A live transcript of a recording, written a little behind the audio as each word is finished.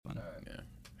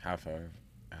half hour,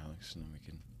 Alex, and then we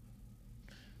can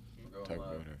talk about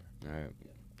whatever. All right,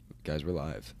 guys, we're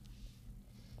live.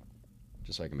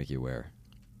 Just so I can make you aware.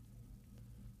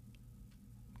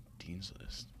 Dean's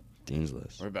List. Dean's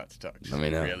List. We're about to talk. Let me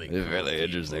know. Really, It's cool really people.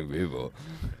 interesting people.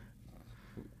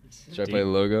 Should I play the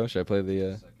logo? Should I play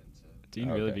the? Dean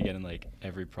really be getting like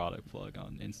every product plug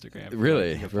on Instagram.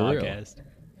 Really? For For real? podcast.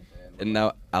 And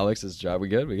now Alex's job. We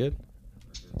good? We good?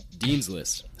 Dean's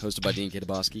List, hosted by Dean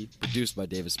Kitaboski, produced by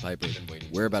Davis Piper.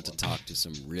 We're about to talk to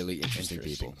some really interesting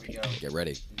people. Get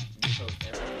ready.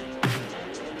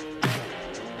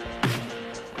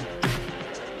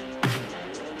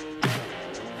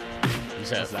 Who's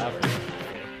that?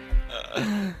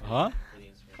 Huh?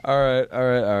 All right.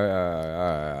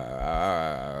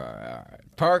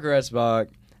 Parker Etzbach,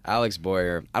 Alex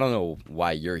Boyar. I don't know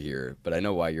why you're here, but I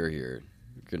know why you're here.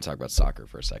 We're gonna talk about soccer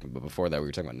for a second, but before that, we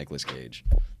were talking about Nicolas Cage.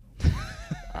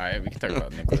 All right, we can talk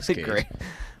about Nicolas Cage. Great.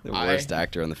 The worst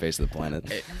actor on the face of the planet.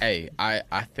 Hey, I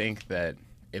think that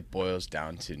it boils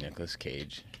down to Nicolas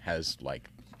Cage has like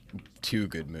 2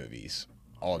 good movies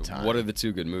all time. What are the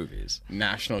 2 good movies?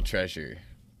 National Treasure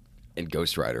And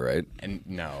Ghost Rider, right? and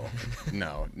no,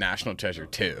 National Treasure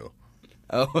 2.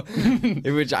 Oh,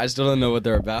 in which I still don't know what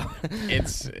they're about.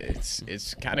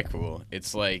 It's kind of cool.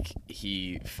 It's like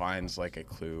he finds like a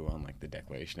clue on like the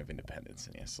Declaration of Independence,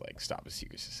 and he has to like stop a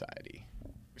secret society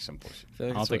or some bullshit.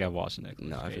 I don't think I've watched a Nicolas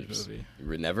No, I've Cage just movie.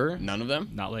 never. None of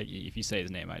them. Not like if you say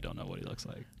his name, I don't know what he looks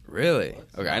like. Really?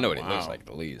 Okay, I know what he looks Wow. like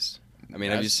at least. I mean,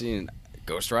 have you That's- seen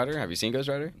Ghost Rider? Have you seen Ghost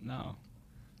Rider? No.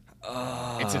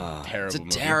 It's a terrible movie.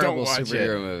 It's a terrible Don't watch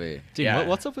superhero it. movie. Dude, Yeah.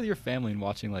 what's up with your family and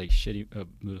watching like shitty,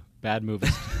 bad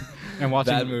movies? And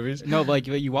watching Bad movies? No, like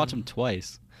you watch them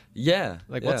twice. Yeah.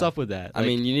 Like, yeah. what's up with that? I Like,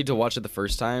 mean, you need to watch it the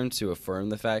first time to affirm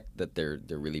the fact that they're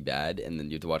really bad, and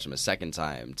then you have to watch them a second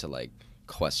time to like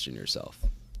question yourself,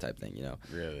 type thing. You know.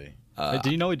 Really. do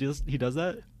you know he does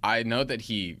that? I know that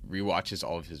he rewatches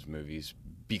all of his movies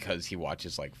because he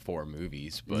watches like 4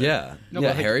 movies. But Yeah. No, yeah.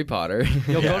 but, like, Harry Potter.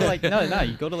 You'll go to like no,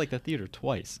 you go to like the theater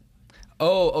twice.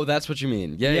 Oh, that's what you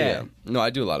mean. Yeah. Yeah. No, I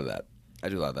do a lot of that.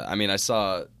 I mean, I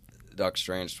saw Doctor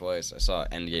Strange twice. I saw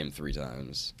Endgame 3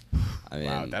 times. I mean,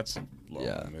 wow, that's a long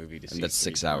yeah. movie to see. And that's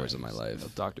 3 6 hours of times. my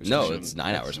life. Doctor No, Strange. it's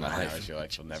 9 hours of my 9 life. hours you're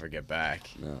like, you'll never get back.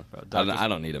 No, Bro, I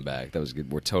don't need them back. That was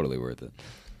good. We're totally worth it.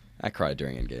 I cried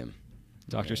during Endgame.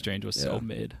 Doctor Strange was so Yeah.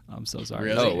 mid. I'm so sorry.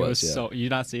 Really? Oh, it was, yeah. so. You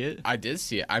not see it? I did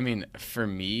see it. I mean, for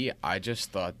me, I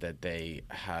just thought that they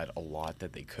had a lot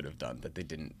that they could have done that they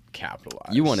didn't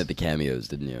capitalize. You wanted the cameos,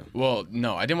 didn't you? Well,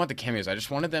 no, I didn't want the cameos. I just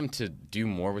wanted them to do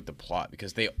more with the plot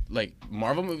because they like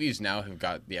Marvel movies now have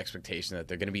got the expectation that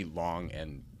they're going to be long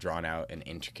and drawn out and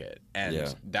intricate. And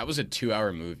Yeah. that was a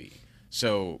 2-hour movie.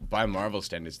 So by Marvel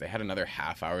standards, they had another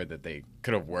half hour that they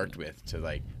could have worked with to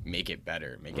like make it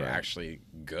better, make it Right. actually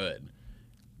good.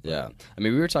 Yeah. I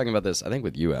mean, we were talking about this, I think,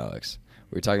 with you, Alex.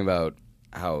 We were talking about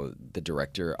how the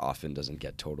director often doesn't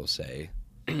get total say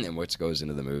in what goes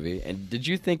into the movie. And did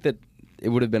you think that it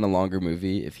would have been a longer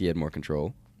movie if he had more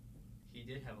control? He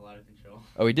did have a lot of control.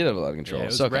 Oh, he did have a lot of control. Yeah, it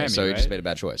was so, okay, Rami, so he just right? made a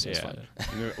bad choice. That's Yeah.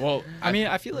 fine. Well, I mean,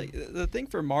 I feel like the thing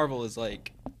for Marvel is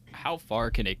like, how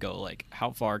far can it go? Like, how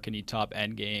far can you top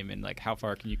Endgame, and like, how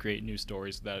far can you create new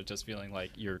stories without it just feeling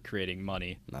like you're creating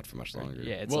money? Not for much longer.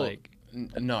 Yeah, it's Well, like,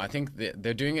 No, I think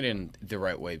they're doing it in the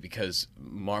right way because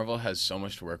Marvel has so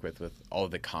much to work with all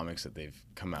of the comics that they've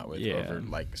come out with Yeah. over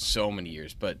like so many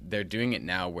years. But they're doing it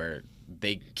now where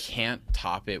they can't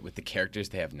top it with the characters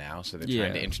they have now. So they're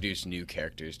trying to Yeah. introduce new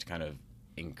characters to kind of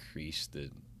increase the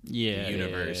yeah,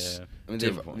 universe. yeah. I mean, To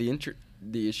they've, the point.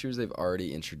 the issues they've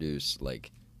already introduced,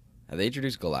 like, have they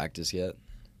introduced Galactus yet?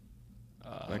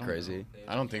 Am I crazy?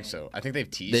 I don't think so. I think they've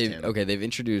teased him. Okay, they've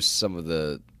introduced some of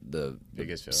the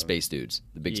Biggest villain. space dudes,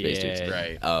 the big space Yeah. dudes,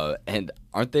 Right. And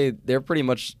aren't they? They're pretty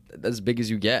much as big as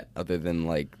you get, other than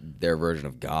like their version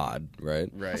of God, right?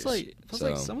 Right. Plus, like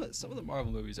So- some of the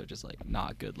Marvel movies are just like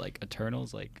not good. Like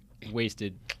Eternals, like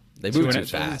wasted. They two moved and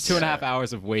too a- fast. 2.5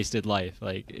 hours of wasted life.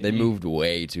 Like They moved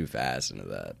way too fast into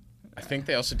that. I think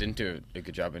they also didn't do a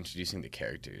good job introducing the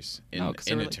characters in, No, 'cause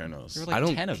there in were, like- Eternals. there were, like, I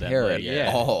don't 10 of them, care like, at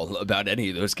yeah. all about any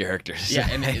of those characters. Yeah,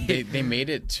 and they made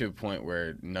it to a point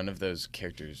where none of those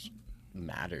characters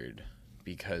mattered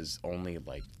because only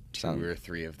like 2 or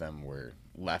 3 of them were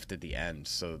left at the end.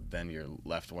 So then you're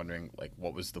left wondering like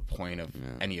what was the point of Yeah.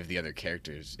 any of the other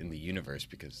characters in the universe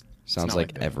because it's Sounds not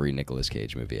like they're every Nicolas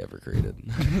Cage movie ever created.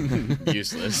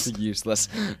 Useless. Useless.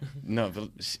 No, but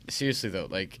seriously though,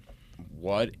 like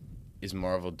what is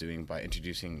Marvel doing by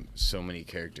introducing so many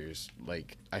characters?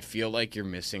 Like I feel like you're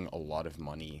missing a lot of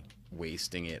money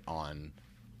wasting it on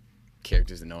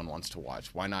characters that no one wants to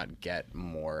watch? Why not get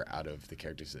more out of the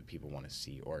characters that people want to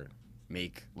see, or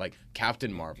make like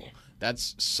Captain Marvel?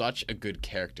 That's such a good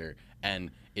character,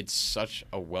 and it's such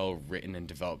a well-written and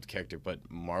developed character, but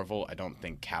Marvel, I don't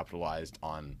think, capitalized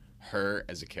on her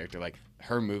as a character. Like,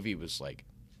 her movie was, like,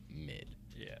 mid.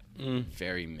 Yeah.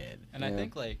 Very mid. And I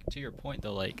think, like, to your point,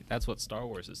 though, like, that's what Star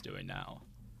Wars is doing now.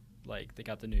 Like, they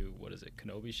got the new, what is it,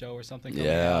 Kenobi show or something coming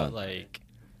out. Like,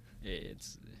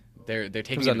 it's... They're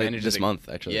taking Comes out advantage this of month,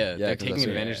 actually. Yeah, they're it comes taking out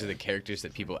advantage soon. of the characters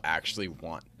that people actually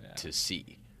want to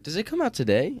see. Does it come out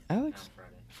today, Alex? No,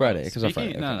 Friday. It comes out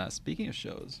Speaking, Friday. Okay. no. Speaking of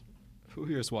shows, who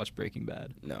here's watched Breaking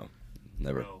Bad? No,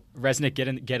 never. Bro, Resnick,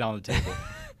 get on the table.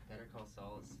 Better Call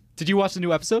Saul is... Did you watch the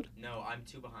new episode? No, I'm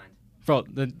 2 behind. Bro,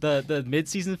 the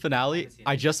mid-season finale, haven't seen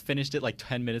I it. just finished it like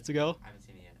 10 minutes ago. I haven't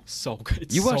seen it yet. So good.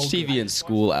 It's You so watch TV good. in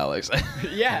school, Alex.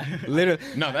 Yeah. Literally.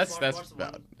 No, that's Watch the one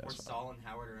valid. where That's valid. Saul and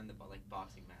Howard are in the like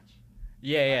boxing match.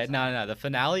 Yeah. No. The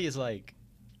finale is like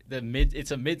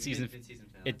it's a mid-season. Mid-season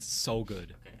finale. It's so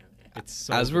good. Okay. It's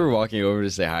so As good. we were walking over to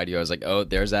say hi to you, I was like, "Oh,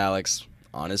 there's Alex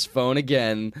on his phone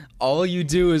again. All you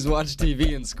do is watch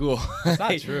TV in school." It's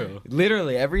not true.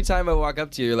 Literally, every time I walk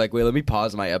up to you, you're like, "Wait, let me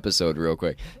pause my episode real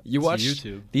quick." You It's watched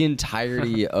YouTube. the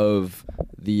entirety of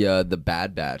the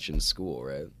Bad Batch in school,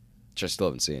 right? Which I still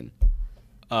haven't seen.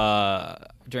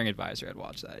 During advisory, I'd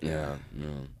watch that. Yeah.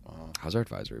 Wow. How's our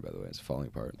advisory, by the way? It's falling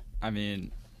apart. I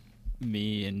mean,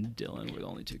 me and Dylan were the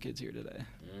only 2 kids here today,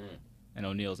 and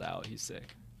O'Neill's out. He's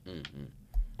sick.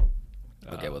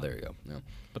 Okay, well there you go. Yeah.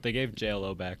 But they gave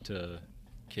JLO back to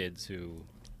kids who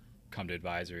come to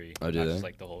advisory. Oh, do not they? just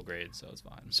like the whole grade, so it's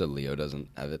fine. So Leo doesn't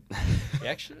have it. He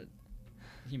actually,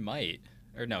 he might,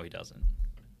 or no, he doesn't.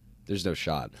 There's no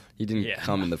shot. He didn't Yeah.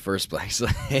 come in the first place.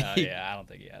 Yeah, I don't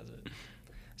think he has it.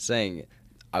 Saying,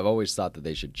 I've always thought that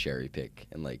they should cherry pick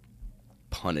and like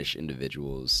punish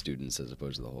individuals, students, as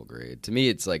opposed to the whole grade. To me,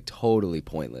 it's like totally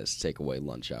pointless to take away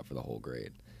lunch out for the whole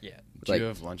grade. Yeah. Do Like- you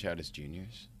have lunch out as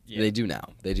juniors? Yeah. They do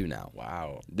now. They do now.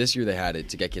 Wow. This year they had it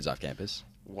to get kids off campus.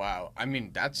 Wow. I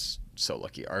mean, that's so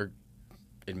lucky. Our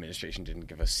administration didn't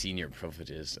give us senior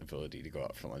privileges ability to go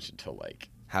out for lunch until like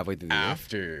Halfway through the year.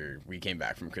 after we came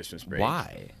back from Christmas break.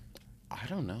 Why? I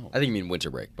don't know. I think you mean winter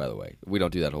break, by the way. We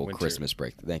don't do that whole Winter. Christmas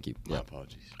break. Thank you. My Yeah.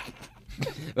 apologies.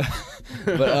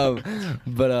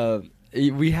 but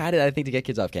we had it, I think, to get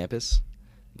kids off campus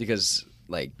because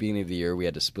like beginning of the year we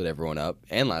had to split everyone up,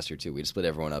 and last year too we had to split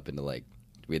everyone up into like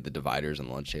we had the dividers and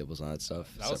lunch tables and all that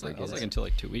stuff. That was separate like kids. until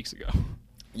like 2 weeks ago.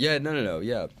 Yeah, no,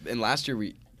 yeah. And last year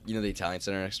we, you know, the Italian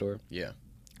center next door. Yeah.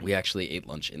 We actually ate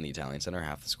lunch in the Italian center.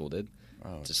 Half the school did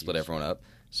Oh, to split geez. everyone up.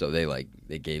 So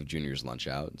they gave juniors lunch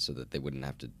out so that they wouldn't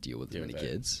have to deal with Deal many with that.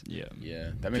 kids. Yeah.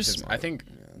 Yeah, that makes Just sense. smart. I think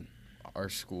Yeah. our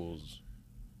school's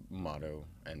motto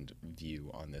and view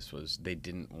on this was they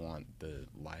didn't want the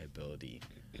liability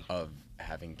of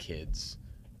having kids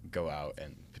go out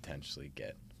and potentially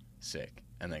get sick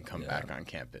and then come Yeah. back on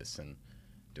campus and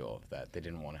do all of that. They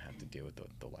didn't want to have to deal with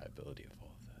the liability of all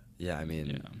of that. Yeah, I mean,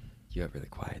 Yeah. you got really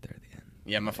quiet there at the end.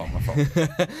 Yeah, my fault.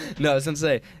 No, I was going to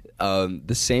say,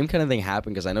 the same kind of thing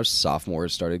happened because I know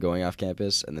sophomores started going off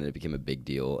campus, and then it became a big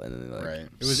deal, and then they like Right.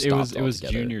 It was stopped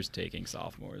altogether. juniors taking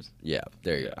sophomores. Yeah,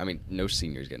 there you go. I mean, no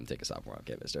seniors going to take a sophomore off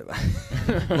campus. They're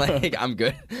like, I'm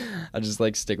good. I'll just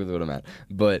like stick with what I'm at.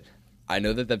 But I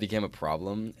know that became a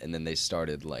problem, and then they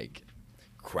started like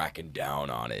cracking down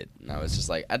on it. And I was just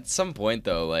like, at some point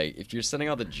though, like if you're sending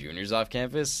all the juniors off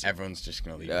campus, Everyone's just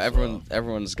gonna leave. yeah, as well.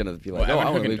 everyone's gonna be Well, like, oh, I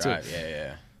everyone want to who leave can too. drive.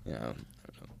 Yeah. Yeah. I don't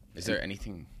know. Is there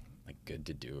anything like good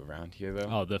to do around here though?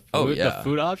 Oh, the food, Oh, yeah. the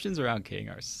food options around King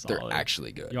are They're solid.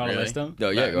 actually good. You want to Really? list them? No,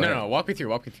 yeah, go no, ahead. no. Walk me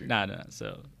through. Nah.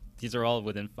 So these are all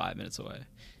within 5 minutes away.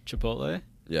 Chipotle,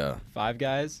 Yeah, Five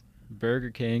Guys,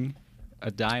 Burger King, a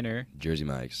diner, Jersey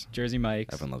Mike's. Jersey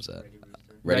Mike's. Everyone loves that.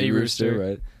 Ready Rooster.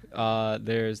 right?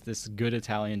 There's this good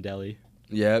Italian deli.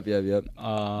 Yep.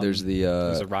 There's the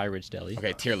There's a Rye Ridge deli.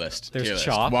 Okay, tier list. There's tier list.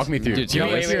 Chopped. Walk me through. Dude, tier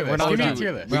tier list. list. Wait, we're not Give me a done.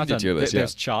 tier list. We can do tier list,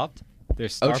 There's yeah. Chopped.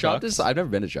 There's Oh, Starbucks. Chopped is. I've never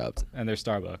been to Chopped. And there's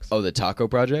Starbucks. Oh, the Taco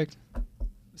Project.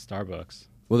 Starbucks.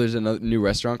 Well, there's a new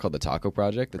restaurant called the Taco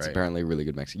Project. That's Right. apparently really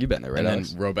good Mexican. You've been there, right? And then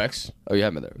Alex? Robex. Oh, you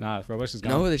haven't been there. Nah, Starbucks is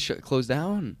gone. No, they closed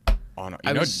down. Oh, no.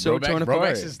 I was so torn apart.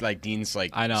 Robex is like Dean's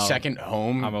like I know. second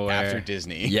home I'm aware. after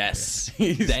Disney. Yes.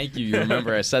 He's- Thank you. You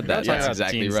remember I said that. We're talking That's about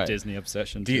exactly Dean's right. Disney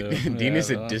obsession Dean, too. Dean is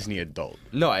a well, Disney adult.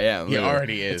 No, I am. He literally.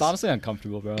 already is. It's honestly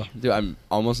uncomfortable, bro. Dude, I'm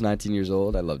almost 19 years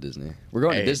old. I love Disney. We're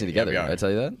going Hey, to Disney yeah, together. we Did are. I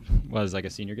tell you that? Was like a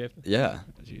senior gift? Yeah.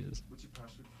 Jesus.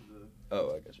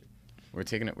 Oh, I got you. We're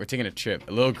taking a trip,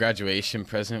 a little graduation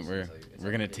present.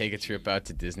 We're gonna take a trip out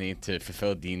to Disney to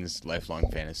fulfill Dean's lifelong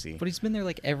fantasy. But he's been there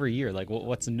like every year. Like,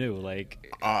 what's new?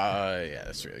 Like, Yeah,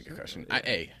 that's a really good question.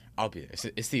 I'll be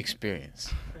there. It's the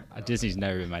experience. Disney's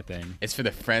never been my thing. It's for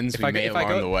the friends we made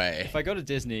along the way. If I go to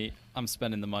Disney, I'm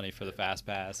spending the money for the fast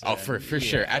pass. Oh, for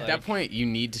sure. At that point, you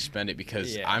need to spend it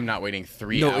because I'm not waiting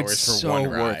 3 hours it's for so one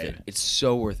worth ride. it. It's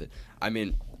so worth it. I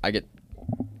mean, I get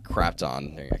crapped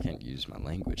on. I can't use my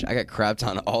language. I got crapped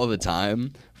on all the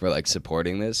time for like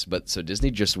supporting this. But so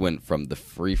Disney just went from the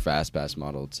free fast pass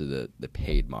model to the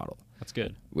paid model. That's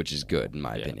good. Which is good in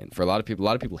my opinion. For a lot of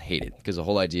people hate it because the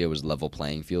whole idea was level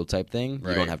playing field type thing. Right.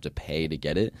 You don't have to pay to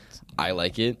get it. I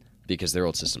like it because their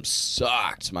old system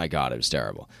sucked. My God, it was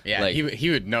terrible. Yeah, like, he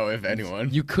would know if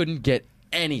anyone. You couldn't get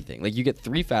anything. Like you get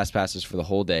 3 fast passes for the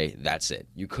whole day. That's it.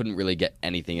 You couldn't really get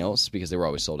anything else because they were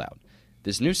always sold out.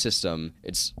 This new system,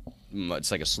 it's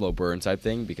like a slow burn type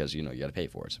thing because you got to pay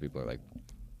for it. So people are like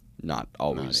not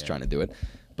always trying to do it.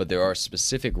 But there are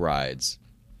specific rides.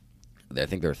 I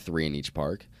think there are 3 in each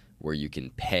park where you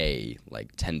can pay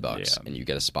like $10 and you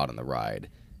get a spot on the ride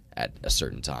at a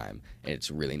certain time, and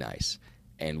it's really nice.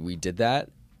 And we did that.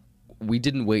 We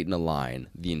didn't wait in a line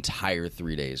the entire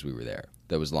 3 days we were there.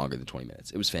 That was longer than 20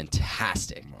 minutes. It was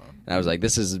fantastic. And I was like,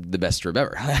 this is the best trip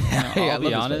ever. I'll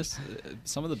be honest,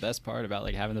 some of the best part about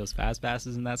like having those fast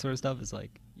passes and that sort of stuff is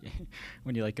like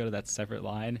when you like go to that separate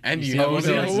line and you you see look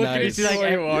at nice. you like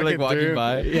you're walking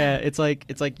by. Yeah, it's like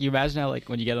you imagine how like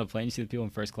when you get on a plane, you see the people in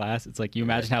first class. It's like you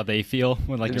imagine how they feel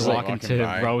when like you're walking to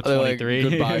by. row They're like, 23.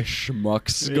 goodbye,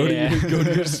 schmucks. Go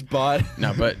to your spot.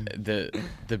 No, but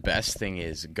the best thing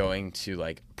is going to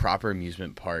like proper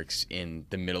amusement parks in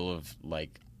the middle of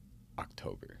like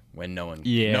October when no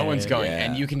one's going,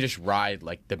 and you can just ride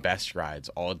like the best rides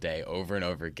all day over and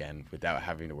over again without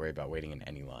having to worry about waiting in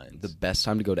any lines. The best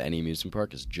time to go to any amusement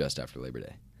park is just after Labor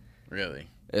Day. Really?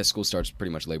 School starts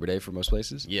pretty much Labor Day for most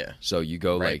places. Yeah. So you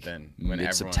go like then, when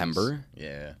mid-September.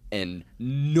 Yeah. And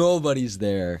nobody's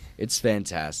there. It's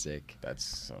fantastic. That's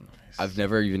so nice. I've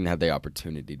never even had the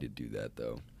opportunity to do that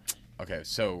though. Okay,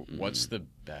 so what's the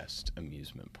best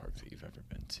amusement park that you've ever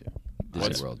been to?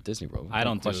 Disney World. I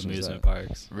don't do What question is amusement that?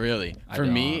 parks. Really? I For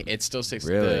me, don't. it still sticks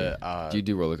Really? to the... Do you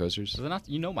do roller coasters? So they're not,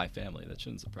 my family. That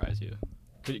shouldn't surprise you.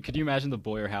 Could you imagine the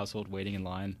Boyer household waiting in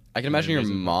line? I can imagine your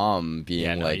mom being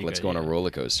Yeah, no, like, you let's could, go on a yeah. roller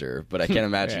coaster, but I can't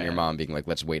imagine Yeah. your mom being like,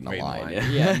 let's wait in a line.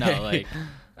 Yeah, no, like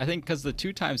I think because the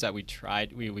 2 times that we tried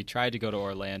to go to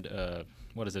Orlando.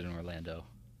 What is it in Orlando?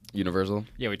 Universal?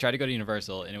 Yeah, we tried to go to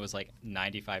Universal, and it was like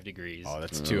 95 degrees. Oh,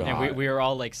 that's too and hot. we were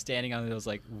all like standing on those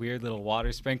like weird little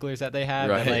water sprinklers that they have,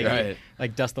 Right, that,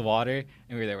 like dust the water.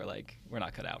 And we were like, we're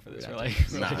not cut out for this. We're like,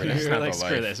 Nah, we that's were not like, the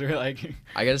screw life. this. We're like,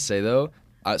 I gotta say though,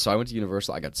 so I went to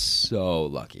Universal. I got so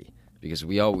lucky because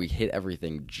we hit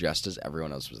everything just as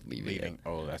everyone else was leaving.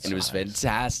 Oh, that's And it was nice.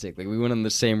 fantastic. Like we went on the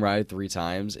same ride 3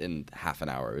 times in half an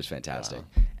hour. It was fantastic.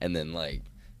 Wow. And then like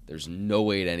there's no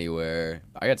wait anywhere.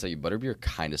 I gotta tell you, butterbeer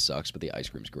kind of sucks, but the ice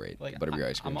cream's great. like Butterbeer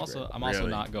ice cream. I'm also Really?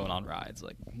 not going on rides.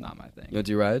 Like, not my thing. You don't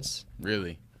do rides?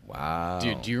 Really? Wow.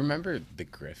 Dude, do you remember the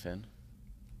Griffin?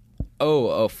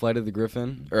 Oh, Flight of the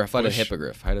Griffin or Flight of the Busch-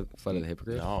 Hippogriff? Flight of the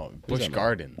Hippogriff? No, What is Busch that?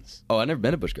 Gardens. Oh, I never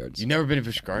been to Busch Gardens. You never been to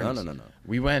Busch Gardens? No.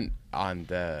 We went on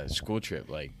the school trip,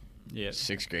 like Yeah.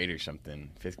 6th grade or something,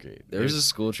 5th grade. There was a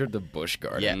school trip to Busch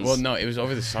Gardens. Yeah, well, no, it was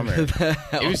over the summer.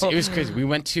 It was crazy. We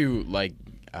went to like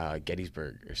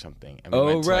Gettysburg or something. And we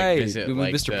went to, right. Like, visit, We went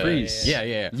like, with Mr. the- Priest.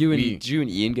 Yeah. You and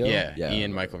Ian go? Yeah,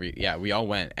 Ian, Michael Reed. Yeah, we all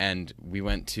went, and we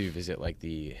went to visit like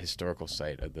the historical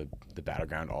site of the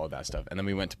battleground, all of that stuff, and then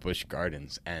we went to Busch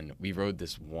Gardens, and we rode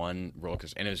this one roller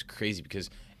coaster, and it was crazy because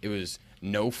it was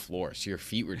no floor, so your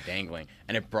feet were dangling,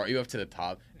 and it brought you up to the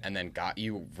top, and then got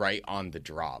you right on the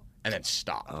drop, and then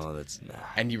stopped. Oh, that's nice.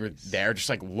 And you were there just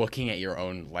like looking at your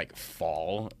own like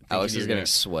fall. Alex thinking is you're getting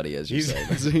sweaty as you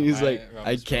He's- say. He's like, Rob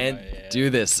I is can't right, yeah. do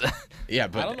this. Yeah,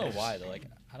 but I don't know why though. Like,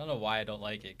 I don't know why I don't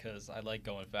like it because I like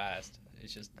going fast.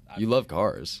 It's just You love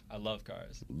cars. I love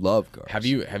cars. Love cars. Have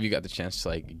you got the chance to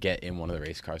like get in one of the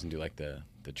race cars and do like the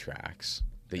tracks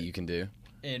that you can do?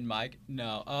 In my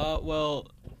no, well,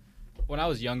 when I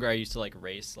was younger, I used to like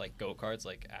race like go karts,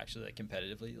 like actually like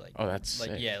competitively, like. Oh, that's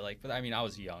like sick. yeah, like but I mean I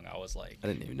was young. I was like I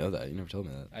didn't even know that. You never told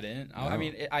me that. I didn't. Wow. I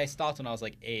mean I stopped when I was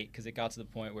like 8 because it got to the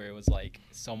point where it was like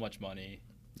so much money.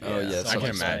 Oh, yeah, so I can much,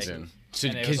 like- imagine. So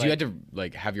and it because was, you like- had to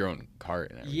like have your own cart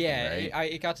and everything, Yeah,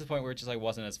 right? it got to the point where it just like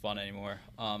wasn't as fun anymore.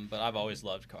 But I've always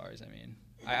loved cars. I mean,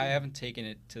 I haven't taken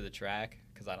it to the track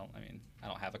because I don't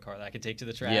have a car that I could take to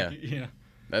the track. Yeah. You know,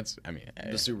 That's I mean.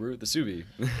 The Subaru, the Subi.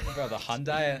 bro, the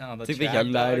Hyundai on the Take the track.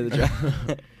 Hyundai to the dog.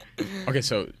 track. Okay,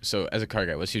 so as a car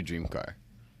guy, what's your dream car?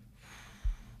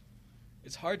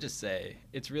 It's hard to say.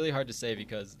 It's really hard to say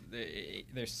because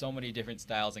there's so many different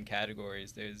styles and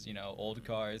categories. There's old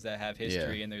cars that have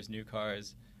history, Yeah. and there's new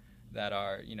cars that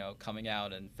are coming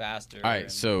out and faster. All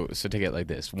right, so take it like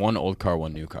this: one old car,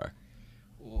 one new car.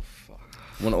 Oof.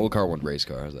 One old car, one race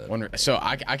car. How's that? So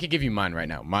I could give you mine right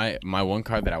now. My one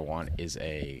car that I want is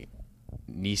a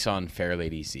Nissan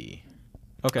Fairlady Z.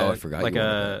 Okay. Oh, I forgot. Like you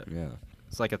wanted a that. Yeah.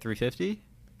 it's like a 350.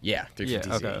 Yeah,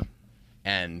 350Z. okay.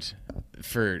 And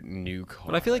for new car.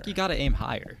 But I feel like you gotta aim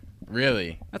higher.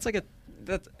 Really?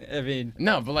 I mean.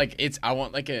 No, but like I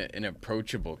want like an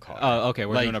approachable car. Oh, okay.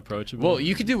 We're like, doing approachable. Well,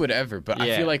 you could do whatever, but I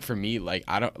Yeah. feel like for me, like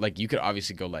I don't like you could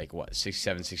obviously go like what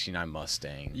 67, 69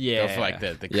 Mustang. Yeah. Go for like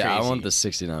the crazy. Yeah, I want the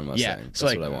 69 Mustang. Yeah, That's so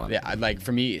like what I want. yeah, like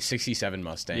for me, 67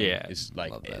 Mustang Yeah. is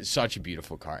like Love that. it's such a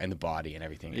beautiful car, and the body and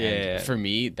everything. Yeah. And for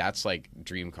me, that's like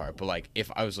dream car. But like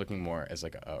if I was looking more as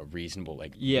like a reasonable,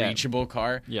 like Yeah. reachable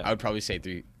car, Yeah. I would probably say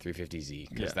 350Z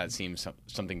because Yeah. that seems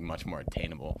something much more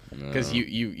attainable. No. Because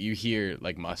you hear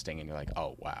like Mustang and you're like,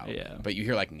 oh wow. Yeah. But you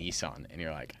hear like Nissan and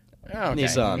you're like, oh, okay.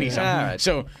 Nissan. Yeah, alright.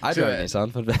 So I so, drive a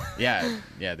Nissan. But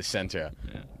yeah, the Sentra.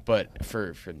 Yeah. But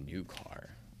for new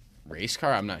car, race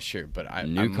car, I'm not sure. But I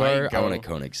New might car, go, I want a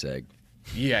Koenigsegg.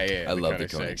 Yeah. I love the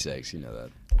Koenigsegg. Koenigsegg's. You know that.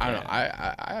 I don't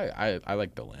know. I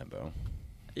like the Lambo.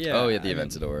 Yeah. Oh yeah, the I mean,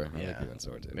 Aventador. I Yeah. like the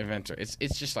Aventador too. The Inventor. It's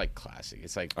just like classic.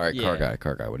 It's like All right, Yeah.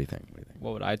 car guy. What do you think?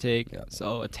 What would I take? Yeah.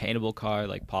 So attainable car,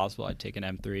 like possible. I'd take an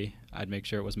M3. I'd make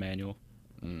sure it was manual.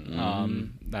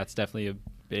 That's definitely a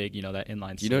big, that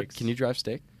inline Do you know? six. Can you drive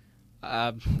stick?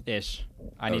 Ish.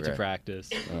 I need to Okay. practice.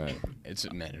 All right.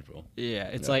 it's manageable. Yeah,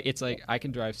 it's Yeah. like I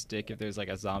can drive stick if there's like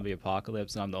a zombie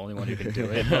apocalypse and I'm the only one who can do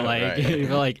it. But like, Right.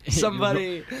 but like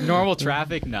Somebody- normal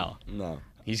traffic, no. No.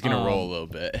 He's gonna roll a little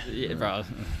bit. Yeah, bro.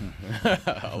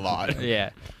 A lot.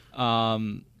 Yeah.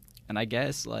 And I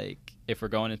guess like if we're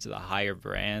going into the higher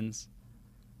brands,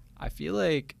 I feel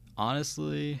like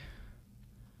honestly,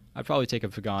 I'd probably take a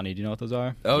Pagani. Do you know what those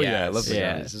are? Oh yeah, I love Yes. the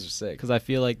Yeah. This is sick. Because I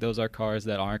feel like those are cars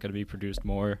that aren't going to be produced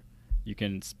more. You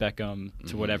can spec them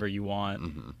to whatever you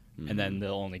want, and then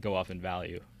they'll only go up in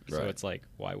value. So Right. it's like,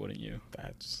 why wouldn't you?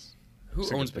 That's Who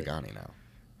It's a owns good pick. Pagani now?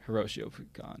 Hiroshio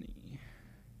Pagani.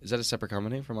 Is that a separate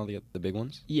company from all the big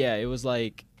ones? Yeah, it was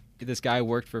like this guy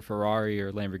worked for Ferrari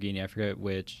or Lamborghini, I forget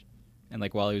which. And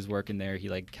like while he was working there, he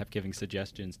like kept giving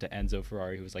suggestions to Enzo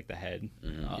Ferrari, who was like the head.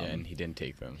 yeah, and he didn't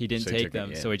take them. He didn't So take took it,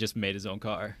 them, yeah. so he just made his own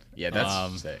car. Yeah,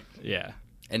 that's sick. Yeah.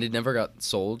 And it never got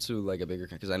sold to like a bigger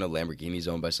because I know Lamborghini's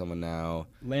owned by someone now.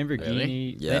 Lamborghini,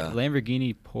 Really? Yeah.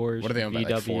 Lamborghini, Porsche, What are they owned by, VW,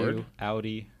 like Ford?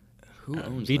 Audi. Who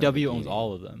owns VW owns Lamborghini?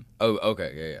 all of them. Oh,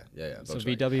 okay, yeah. So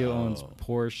Volkswagen. VW owns Oh.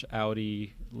 Porsche,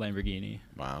 Audi, Lamborghini.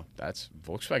 Wow, that's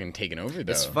Volkswagen taking over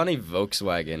though. It's funny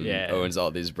Volkswagen Yeah. owns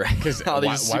all these brands. Because all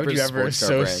why, these why would super you ever sports car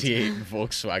brands. associate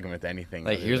Volkswagen with anything?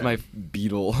 Like other here's than- my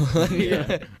Beetle. Yeah.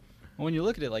 Well, when you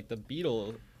look at it, like the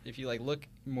Beetle, if you like look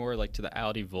more like to the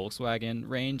Audi Volkswagen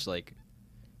range, like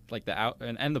the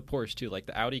and the Porsche too, like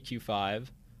the Audi Q5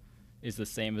 is the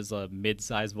same as a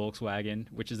mid-size Volkswagen,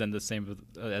 which is then the same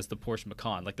as the Porsche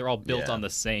Macan. Like they're all built Yeah. on the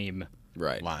same.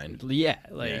 Right. line. Yeah,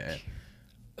 like Yeah.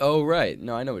 Oh right.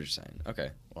 No, I know what you're saying.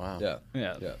 Okay. Wow. Yeah.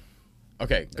 yeah. Yeah.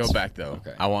 Okay, go That's- back though.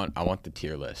 okay. I want the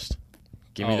tier list.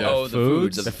 Give me the Oh, the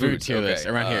foods? foods. the food tier okay. list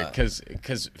around here,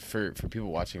 because for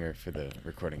people watching or for the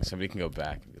recording, somebody can go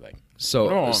back and be like, What do I So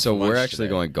want so for we're lunch actually today?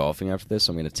 going golfing after this.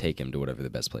 So I'm going to take him to whatever the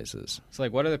best place is. So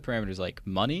like, what are the parameters? Like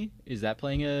money? Is that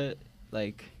playing a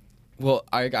like? Well,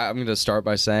 I'm going to start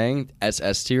by saying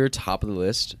SS tier, top of the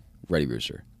list, Ready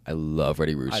Rooster. I love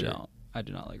Ready Rooster. I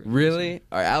do not like. Red Really? Rooster.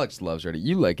 All right, Alex loves Ready.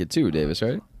 You like it too, Davis,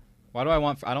 right? Why do I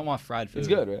want? I don't want fried food. It's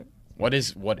good, right? what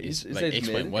is Is like it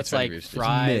explain mid? what's It's like Ready Rooster?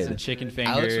 fries mid. and chicken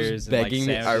Alex fingers. was and, like, begging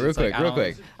me. All right, sandwiches. real It's quick, like, I real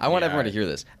don't- quick. I want Yeah, everyone to alright. hear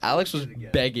this. Alex was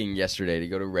begging yesterday to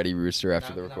go to Ready Rooster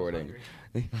after the recording.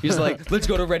 He's like, "Let's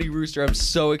go to Ready Rooster. I'm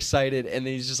so excited." And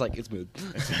then he's just like, "It's mid."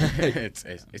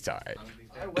 it's all right.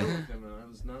 I went with him and I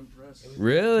was not impressed.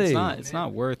 Really? It's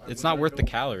not worth. It's not worth the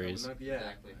calories. Yeah,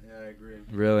 Exactly. I agree.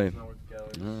 Really? It's not worth the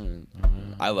calories.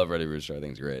 Alright. I love Ready Rooster. I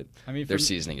think it's great. I mean, Their for,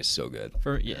 seasoning is so good.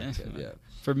 yeah. Yeah.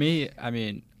 For me, I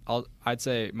mean, I'd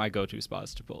say my go-to spot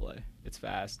is Chipotle. It's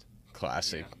fast.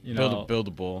 Classic. You know, build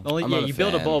a bowl. Only I'm yeah, not a you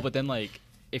build a fan. bowl, but then like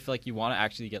if like you want to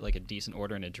actually get like a decent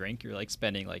order and a drink, you're like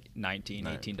spending like $19,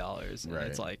 $18, and Right.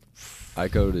 it's like, I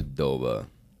go to Doba.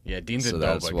 Yeah, Dean's So a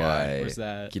that's Doba why guy. where's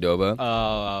that? Qdoba.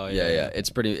 Oh, yeah.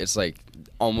 It's like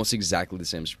almost exactly the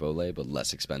same as Chipotle, but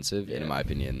less expensive, Yeah. in my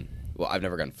opinion. Well, I've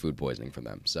never gotten food poisoning from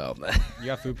them, so. You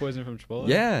got food poisoning from Chipotle?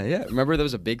 Yeah. Remember there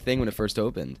was a big thing when it first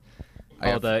opened. I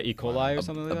Oh, got the E. coli or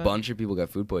something like a that? bunch of people got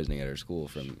food poisoning at our school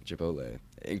from Chipotle,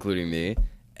 including me.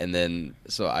 And then,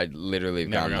 so I literally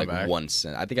Never found gone like back? once.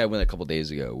 And I think I went a couple days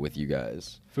ago with you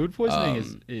guys. Food poisoning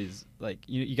Um, is like,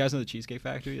 you guys know the Cheesecake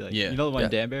Factory? Like, Yeah. You know the one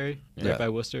in Yeah. Danbury? Yeah. Right by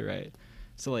Worcester, right?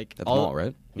 So like At the mall,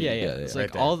 right? Yeah. Yeah, It's yeah.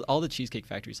 like Right all the cheesecake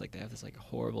factories, like they have this like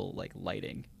horrible like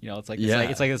lighting. You know, it's like Yeah.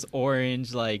 it's like this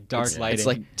orange like dark lighting. It's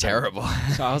like terrible.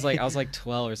 So I was like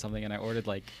 12 or something, and I ordered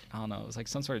like I don't know, it was like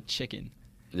some sort of chicken,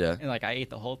 Yeah. and like I ate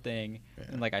the whole thing,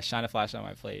 and like I shine a flashlight on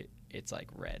my plate. It's like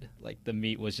red. Like the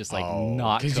meat was just like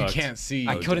not because you cooked. can't see.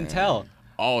 I couldn't tell.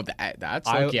 Oh, that's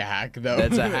like a hack though.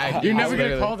 That's a hack. You're never gonna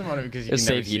Literally. call them on it because you A can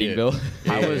never safe see eating it. bill.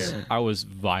 Yeah. I was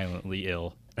violently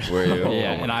ill. Were you?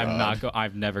 Yeah, my and God.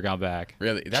 I've never gone back.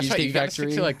 Really? That's why Cheesecake you gotta stick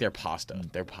Factory? to like their pasta.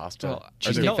 Their pasta. Well,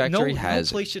 Cheesecake no, Factory no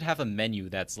has- place should have a menu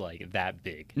that's like that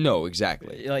big. No,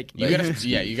 exactly. Like you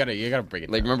gotta, you gotta break it.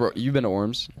 Like, down. remember, you've been to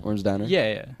Orm's Diner?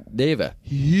 yeah. They have a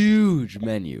huge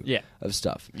menu Yeah. of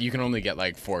stuff. You can only get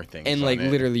like 4 things. And, on like,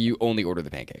 it. literally, you only order the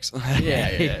pancakes.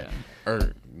 Yeah.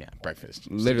 or breakfast.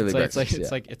 Literally breakfast,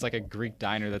 yeah. It's like a Greek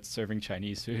diner that's serving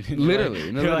Chinese food. Literally.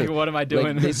 You're no, like, no, you're no. like, what am I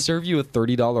doing? Like, they serve you a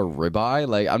 $30 ribeye.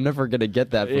 Like, I'm never going to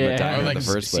get that from Yeah. a diner Or like in the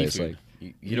first place. seafood.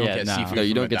 Like, You don't Yeah, get nah. seafood. No, you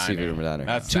from don't a get diner. seafood from a diner.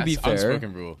 That's, To be that's fair,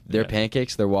 unspoken rule. their Yeah.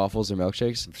 pancakes, their waffles, their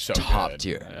milkshakes, So top good.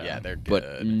 tier. Yeah, they're good.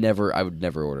 But never, I would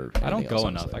never order. I don't anything else, go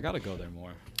enough. honestly. I gotta go there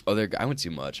more. Oh, I went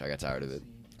too much. I got tired of it.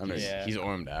 I'm not- Yeah. He's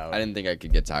ormed out. I didn't think I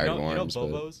could get tired You of know Orm's. but-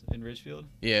 Bobo's in Ridgefield?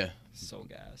 Yeah, So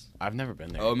gas. I've never been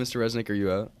there. Oh, Mr. Resnick, are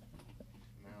you out?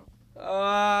 No.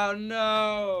 Oh,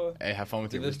 no. Hey, have fun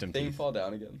with Did your this wisdom thing teeth. fall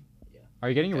down again? Are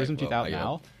you getting your Okay, wisdom teeth well, out I got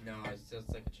now? No, it's just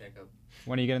like a checkup.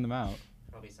 When are you getting them out?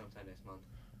 Probably sometime next month.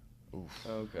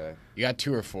 Okay. You got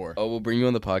 2 or 4? Oh, we'll bring you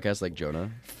on the podcast like Jonah.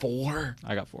 4?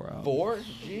 I got 4 out. 4?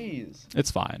 Jeez.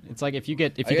 It's fine. It's like if you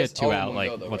get I guess 2 all in out, one like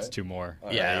go, though, what's right? 2 more?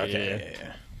 Yeah. Okay.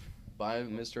 Yeah. Bye,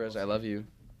 Mr. S. I love you.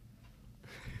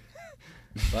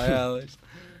 Bye, Alex.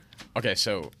 Okay,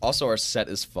 so Also, our set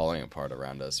is falling apart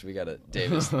around us. We gotta,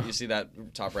 Davis. You see that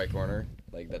top right corner?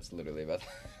 Like that's literally about.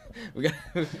 we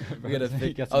gotta.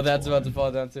 He gets Oh, some that's form. about to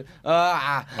fall down too.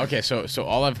 Ah. okay, so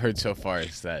all I've heard so far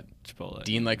is that Chipotle.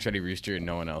 Dean likes Ready Rooster and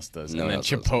no one else does, No and one then else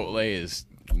does. Chipotle is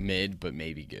mid but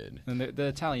maybe good. And the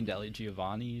Italian deli,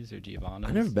 Giovanni's or Giovanna's.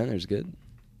 I've never been there. It's good.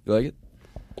 You like it?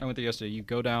 I went there yesterday. You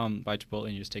go down by Chipotle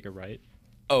and you just take a right.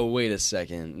 Oh, wait a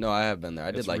second. No, I have been there.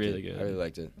 I did It's like really it. good. I really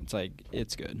liked it. It's like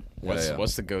it's good. Yeah.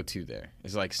 What's the go-to there?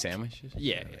 Is it like sandwiches?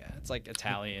 Yeah. It's like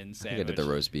Italian I sandwich. think I did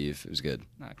the roast beef. It was good.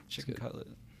 Not chicken good. cutlet.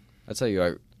 I tell you,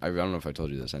 I don't know if I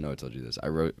told you this. I know I told you this. I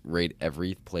rate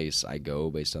every place I go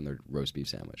based on their roast beef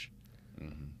sandwich.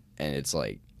 Mm-hmm. And it's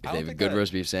like, if I they don't have a think good that-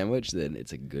 roast beef sandwich, then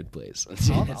it's a good place. I It's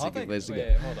don't a good think- place to go.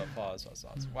 wait, hold up, pause.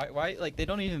 Why? Like they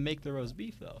don't even make the roast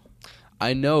beef though.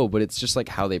 I know, but it's just like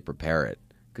how they prepare it.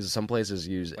 Because some places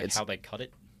use Like it's how they cut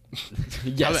it.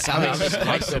 yes, how they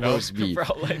cut the roast beef. Bro,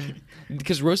 like,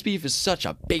 Because roast beef is such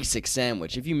a basic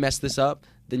sandwich. If you mess this up,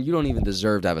 then you don't even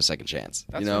deserve to have a second chance.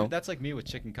 that's you know? that's like me with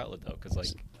chicken cutlet though, because like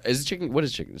Is it chicken? What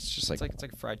is chicken? It's just like, it's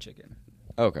like fried chicken.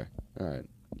 okay, all right,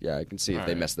 yeah, I can see if they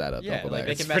Alright. mess that up. Yeah, double like that.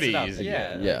 they It's can mess pretty it up. easy,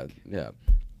 Yeah, Yeah.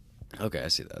 Okay, I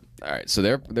see that. All right, so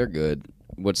they're good.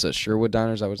 What's a Sherwood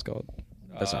Diner? Is that what it's called?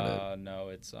 That's not it. No,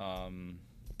 it's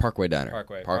Parkway Diner.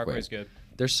 Parkway. Parkway's good.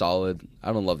 They're solid.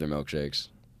 I don't love their milkshakes.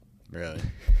 Really?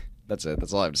 That's it.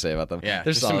 That's all I have to say about them. Yeah,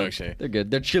 they're just a solid. milkshake. They're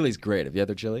good. Their chili's great. Have you had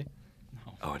their chili?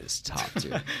 No. Oh, it is top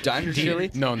tier. Diner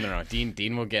chili? No.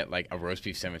 Dean will get like a roast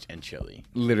beef sandwich and chili.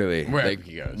 Literally. Wherever like,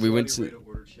 he goes. We Go went out of your way to. to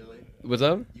order chili. What's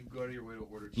up? You go to your way to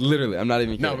order chili. Literally, I'm not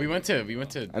even kidding. No, we went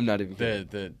to I'm not even kidding.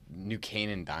 the New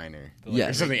Canaan Diner Yeah.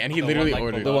 or something, and he The literally one,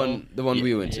 like, ordered below? The one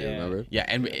we Yeah. went to, Yeah. remember? Yeah,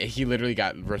 and he literally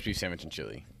got roast beef sandwich and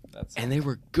chili. That's And they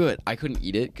were good. I couldn't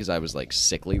eat it because I was like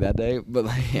sickly that day, but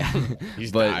like, yeah.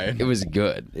 He's but dying. it was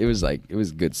good. It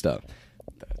was good stuff.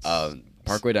 That's,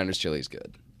 Parkway Diner's chili is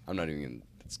good. I'm not even.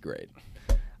 It's great.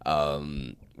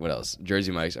 What else?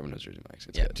 Jersey Mike's. Everyone knows Jersey Mike's.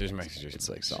 It's yeah, good. Jersey Mike's is Jersey It's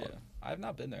like Mike's. solid. yeah. I've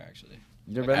not been there actually.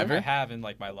 You never Like, been there? I have in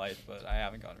like my life, but I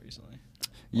haven't gone recently.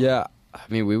 Yeah. I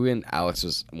mean, we went. Alex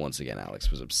was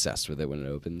obsessed with it when it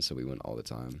opened, so we went all the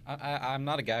time. I'm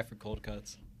not a guy for cold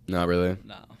cuts. Not really.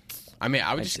 No. I mean,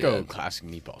 I would I just see go that. classic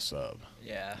meatball sub.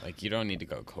 Yeah. Like you don't need to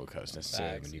go cold cuts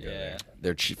necessarily Facts, when you go yeah. there.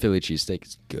 Their Philly cheesesteak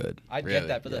is good. I Really? get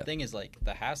that, but Yeah. the thing is, like,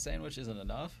 the half sandwich isn't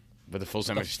enough. But the full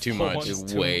sandwich is too full much. one- It's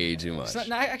too- way too much. It's not,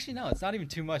 no, actually, no, it's not even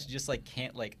too much. You just, like,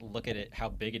 can't, like, look at it, how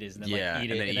big it is, and then, Yeah, like,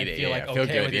 eat and it, then and then eat it, feel, yeah, like, feel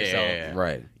okay good, with yeah, yourself. yeah, yeah.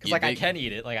 Right. Because, like, I They- can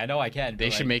eat it. Like, I know I can. They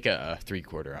but, should like, make a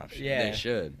 3/4 option. Yeah. They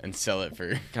should. And sell it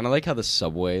for. Kind of like how the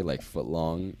Subway, like foot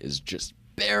long, is just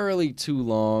barely too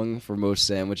long for most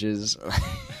sandwiches.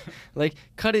 Like,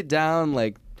 cut it down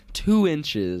like 2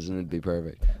 inches and it'd be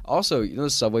perfect. Also, you know, the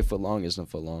Subway foot long isn't a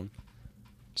foot long.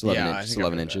 It's 11, Yeah, I it's think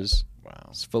I've 11 heard that. inches.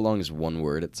 Wow. Foot long is one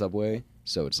word at Subway,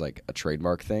 so it's like a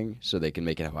trademark thing. So they can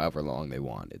make it however long they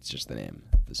want. It's just the name.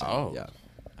 Of the Subway. Oh. Yeah.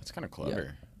 That's kind of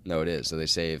clever. No, it is. So they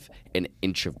save an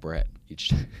inch of bread each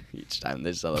time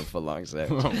they sell a footlong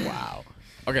sandwich. Wow.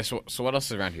 Okay, so what else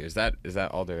is around here? Is that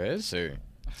all there is, or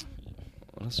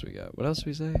What else do we got? What else do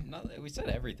we say? We said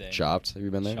everything. Chopped. Have you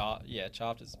been there?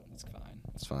 Chopped is it's fine.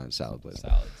 It's fine. Salad place.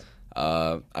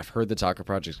 Salads. I've heard the Taco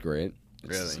Project's great.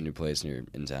 It's Really? a new place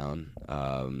in town.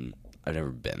 I've never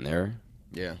been there.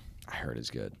 yeah? I heard it's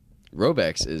good.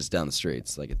 Robex is down the street.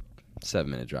 It's like a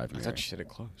 7-minute drive from I here. thought you said it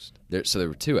closed. So there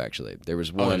were two actually. There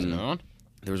was Oh, there's one. another one?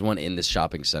 There was one in this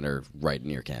shopping center right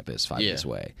near campus, 5 Yeah. minutes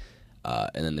away.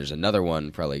 And then there's another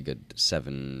one, probably a good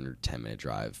 7 or 10 minute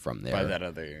drive from there. By that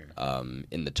other.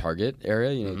 In the Target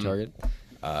area, you know, Target,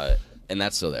 and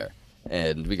that's still there.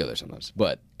 And we go there sometimes,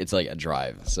 but it's like a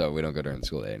drive, so we don't go during the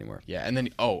school day anymore. Yeah, and then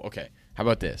okay. How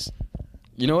about this?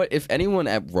 You know what? If anyone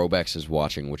at Robex is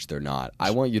watching, which they're not, I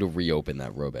want you to reopen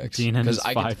that Robex. Dean and his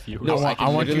I can, 5 viewers. no, I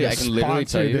want you to I can literally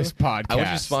sponsor tell you this podcast. I want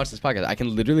you to sponsor this podcast. I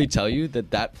can literally tell you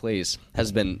that place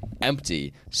has been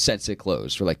empty since it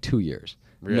closed for like 2 years.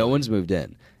 Really? No one's moved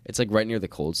in. It's like right near the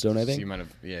Cold Stone, I So think. you might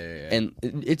have. Yeah. And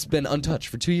it's been untouched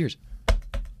for 2 years.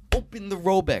 Open the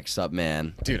Robex up,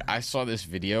 man. Dude, I saw this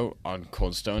video on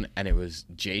Cold Stone, and it was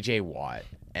J.J. Watt,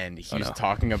 and he was no.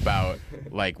 talking about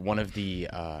like one of the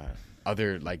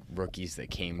other like rookies that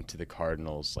came to the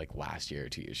Cardinals like last year or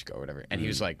 2 years ago or whatever, and he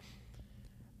was like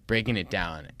breaking it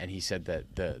down, and he said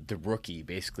that the rookie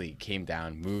basically came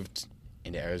down, moved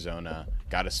into Arizona,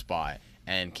 got a spot,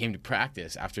 and came to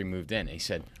practice after he moved in, and he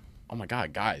said, "Oh my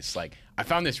God, guys, like I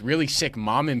found this really sick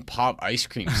mom and pop ice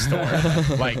cream store.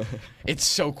 Like it's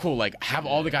so cool. Like have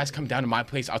all the guys come down to my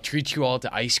place. I'll treat you all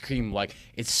to ice cream. Like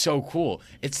it's so cool.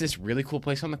 It's this really cool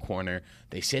place on the corner.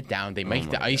 They sit down, they make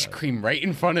the ice cream right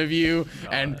in front of you,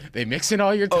 and they mix in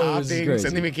all your this is toppings, crazy.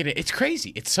 and they make it. It's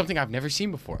crazy. It's something I've never seen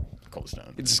before. Cold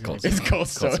Stone. It's Cold It's Stone. Cold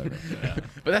Stone. Stone,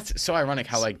 But that's so ironic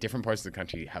how like different parts of the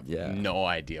country have Yeah. no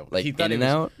idea. Like He thought In it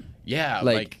and was- Out. Yeah,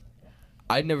 Like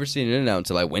I'd never seen In and Out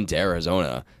until I went to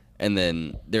Arizona, and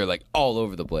then they're like all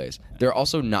over the place. They're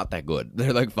also not that good.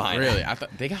 They're like fine. really, I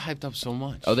thought they got hyped up so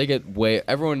much. Oh, they get way.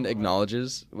 Everyone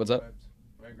acknowledges. What's up?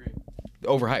 I agree.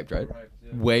 Overhyped, right? Overhyped,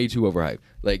 yeah. Way too overhyped.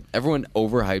 Like everyone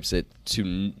overhypes it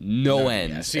to no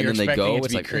end, Yeah, so and you're then they expecting go. it to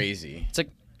it's be like crazy. It's like,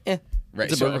 eh. Right.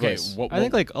 It's a So burger okay, place. what, I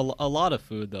think like a lot of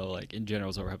food though, like in general,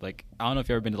 is overhyped. Like I don't know if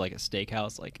you've ever been to like a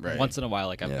steakhouse. Like Right. once in a while,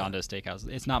 like I've Yeah. gone to a steakhouse.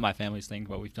 It's not my family's thing,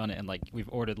 but we've done it, and like we've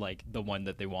ordered like the one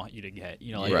that they want you to get.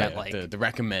 You know, like Right. that like the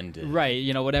recommended. right.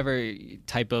 You know, whatever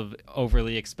type of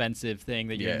overly expensive thing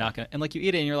that you're Yeah. not gonna, and like you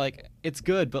eat it and you're like, it's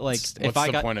good, but like What's if I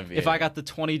the got point of if it? I got the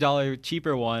 $20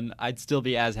 cheaper one, I'd still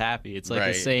be as happy. It's like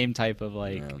Right. the same type of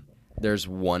like. Yeah. There's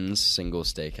one single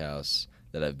steakhouse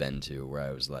that I've been to where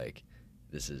I was like,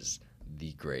 this is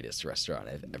the greatest restaurant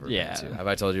I've ever Yeah. been to. Have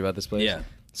I told you about this place? Yeah.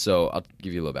 So I'll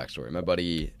give you a little backstory. My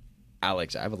buddy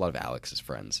Alex, I have a lot of Alex's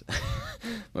friends.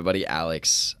 My buddy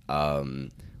Alex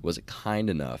was kind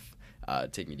enough to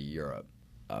take me to Europe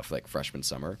for like freshman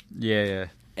summer. Yeah.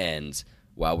 And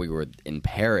while we were in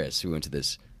Paris, we went to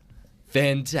this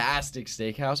fantastic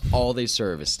steakhouse. All they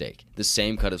serve is steak. The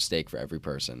same cut of steak for every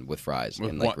person with fries. With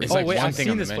and like one- it's Oh like wait, one I've thing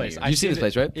seen on the this menu. place. You've I've seen this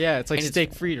place, right? Yeah, it's like And it's-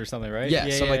 steak fried or something, right? Yeah,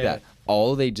 something like yeah. that.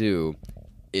 All they do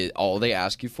is all they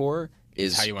ask you for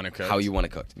is How you want it cooked. How you want it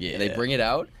cooked. Yeah. And they bring it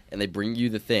out and they bring you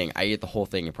the thing. I ate the whole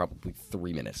thing in probably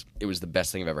 3 minutes. It was the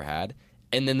best thing I've ever had.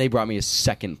 And then they brought me a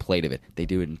second plate of it. They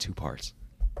do it in 2 parts.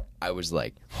 I was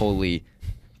like, holy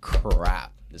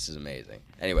crap. This is amazing.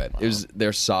 Anyway, it was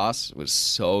their sauce was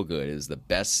so good. It was the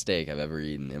best steak I've ever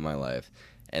eaten in my life.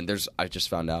 And I just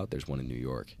found out there's one in New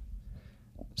York.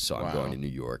 So I'm Wow. going to New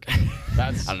York.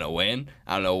 That's- I don't know when.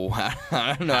 I don't know.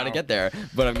 I don't know how to get there.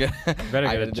 But I'm gonna. Better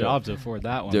I get a gotta do job it. to afford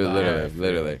that one. Dude, dog.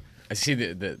 literally. I see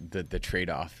the trade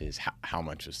off is how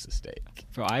much was the steak.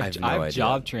 Bro, I I have no have idea.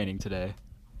 job training today.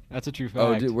 That's a true fact.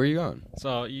 Oh, dude, where are you going?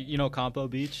 So you know Campo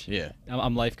Beach? Yeah.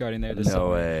 I'm lifeguarding there this No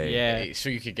summer. way. Yeah. Hey, so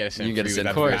you could get us in You can get free us in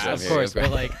without Of course, the of gas. course. Yeah,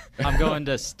 But like, I'm going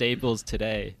to Staples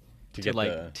today To to get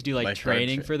like the to do like lifeguard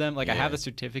training tra- for them. Like I have Yeah. a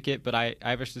certificate, but I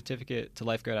have a certificate to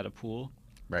lifeguard at a pool,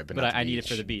 Right, but not the I need it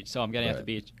for beach. the beach. So I'm getting it at Right.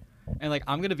 the beach, and like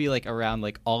I'm gonna be like around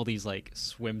like all these like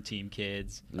swim team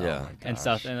kids Yeah. and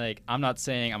stuff. And like I'm not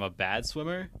saying I'm a bad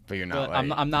swimmer, But you're but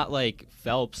not. I'm not like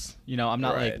Phelps. You know, I'm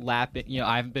not Right. like lapping. You know,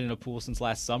 I haven't been in a pool since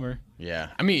last summer. Yeah,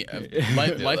 I mean,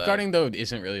 lifeguarding though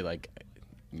isn't really like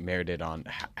merited on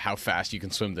how fast you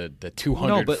can swim the 200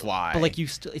 No, but fly. but like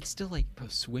it's still like bro,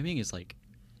 swimming is like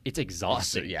it's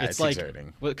exhausting. Yeah, it's like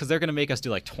exerting. because they're gonna make us do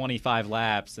like 25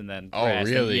 laps and then Oh, rest, and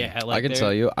really? yeah, like I can they're-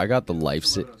 tell you, I got the life.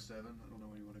 107. I don't know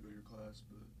when you want to go to your class,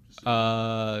 but just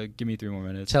Give me 3 more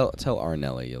minutes. Tell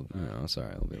Arnelli.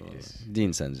 Sorry, it'll be a little.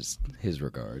 Dean sends his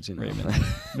regards. Raymond.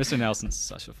 Mr. Nelson's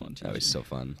such a fun teacher. Oh, he's so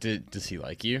fun. Does he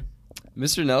like you?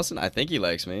 Mr. Nelson, I think he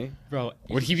likes me. Bro,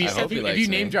 Would he be I hope he if likes you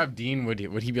me. name drop Dean? Would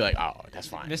he be like, oh, that's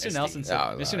fine? Mr. That's Nelson's Dean.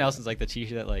 Mr. Nelson's like the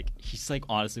teacher that like he's like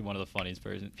honestly one of the funniest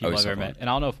people he's I've so ever met. fun. And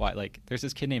I don't know if why. Like, there's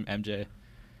this kid named MJ,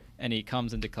 and he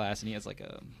comes into class and he has like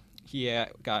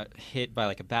got hit by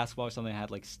like a basketball or something.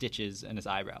 Had like stitches in his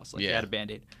eyebrows. Like he Yeah. had a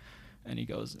Band-Aid, and he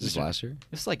goes, Is this last year?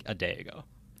 This is like a day ago.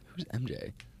 Who's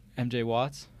MJ? MJ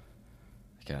Watts.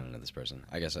 I don't know this person.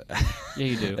 I guess. Yeah,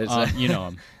 you do. It's, You know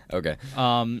him. Okay.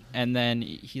 And then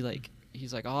he's like,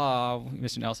 oh,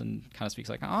 Mr. Nelson kind of speaks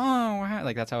like, oh,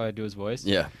 like that's how I do his voice.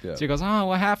 Yeah. So he goes, oh,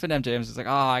 what happened, MJ? And he's like,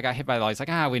 oh, I got hit by the ball. He's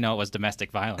like, we know it was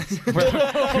domestic violence.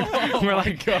 We're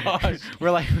like, gosh.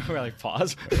 We're like,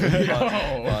 pause.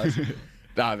 Pause.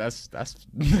 Nah, that's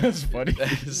funny.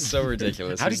 That is so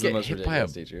ridiculous. How did He's he the get most hit by a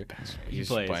ridiculous teacher? He was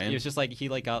plays. playing? He was just like he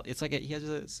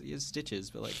has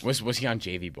stitches, but like Was he on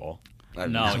JV ball?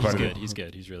 no, he's Funny. good. He's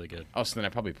good. He's really good. Oh, so then I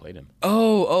probably played him.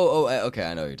 Oh, okay.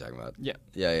 I know what you're talking about. Yeah.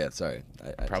 Yeah. Sorry.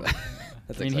 I Probably.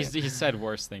 That's I mean, exciting. he's said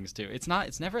worse things too. It's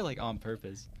never like on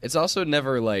purpose. It's also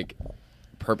never like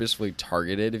purposefully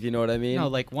targeted, if you know what I mean. No,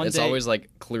 like, one it's day- always like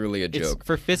clearly a It's joke.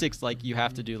 for physics. Like you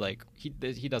have to do like he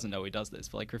doesn't know he does this,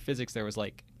 but like for physics there was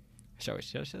like, should I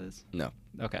show this? No.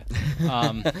 Okay.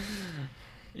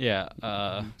 Yeah.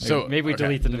 So, maybe we okay.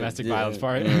 delete the domestic Yeah, violence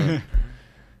part. yeah.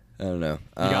 I don't know.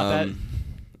 You got that?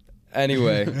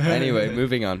 Anyway,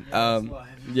 moving on.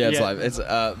 Yeah, it's Yeah. live. It's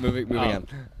moving on.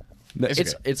 No, It's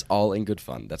it's okay. it's all in good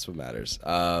fun. That's what matters.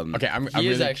 Okay, I'm he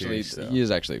is really actually curious, though. he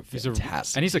is actually He's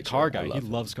fantastic. and he's a teacher. car I guy. He love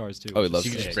him. loves cars too. Oh, he loves So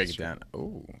you can cars. just break it down.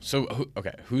 Oh, so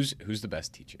who's the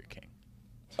best teacher, King?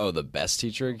 Oh, the best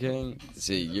teacher, King.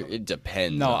 See, it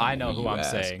depends. No, on I know who you I'm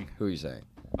ask. saying. Who are you saying?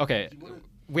 Okay,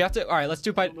 we have to. All right, let's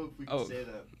do by. I don't know if we can Oh, say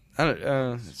that. I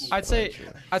don't.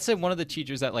 I'd say one of the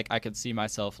teachers that like I could see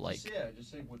myself like. Just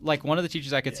say what. Like one of the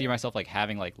teachers I could see myself like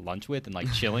having like lunch with and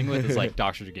like chilling with is like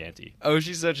Dr. Giganti. Oh,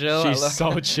 she's so chill. I She's love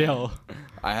so her. chill.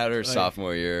 I had her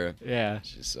sophomore year. Yeah.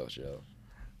 She's so chill.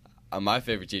 My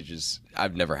favorite teachers,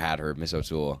 I've never had her, Miss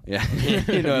O'Toole. Yeah,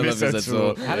 you know I love Miss Miss O'Toole.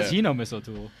 O'Toole. How does he know Miss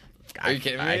O'Toole? Are you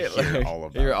kidding me? I hear all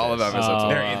about You're all this. about Miss Oh, O'Toole.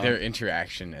 wow. Their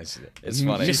interaction is It's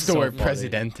funny. She's so Mr. funny.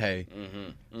 Presidente.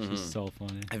 She's so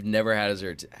funny. I've never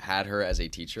had her as a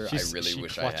teacher. She's, I really she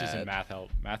wish I clutches had. in math help.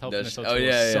 Math help. Does Miss she- O'Toole oh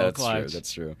yeah, is so that's clutch. true.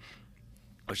 That's true.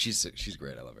 Oh, she's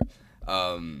great. I love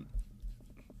her.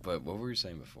 But what were you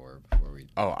saying before we?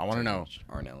 Oh, I want to know,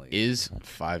 Arnelli. is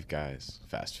Five Guys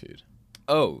fast food?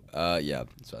 Oh, yeah.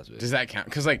 That's fast food. Does that count?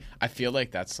 Because like I feel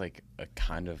like that's like a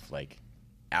kind of like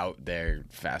out there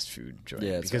fast food joint.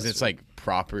 Yeah, it's because fast it's food. like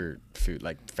proper food.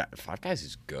 Like Five Guys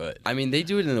is good. I mean, they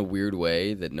do it in a weird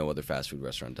way that no other fast food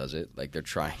restaurant does it. Like they're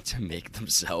trying to make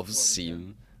themselves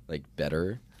seem like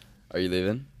better. Are you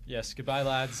leaving? Yes. Goodbye,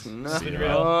 lads. No. See you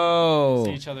real.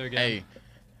 See each other again. Hey,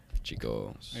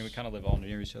 Chicos. I mean, we kind of live all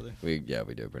near each other. We do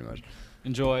pretty much.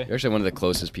 Enjoy. You're actually one of the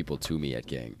closest people to me at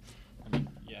Gang. I mean,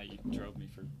 yeah, you drove me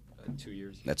for 2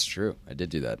 years. That's true. I did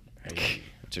do that. hey.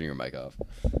 Turn your mic off.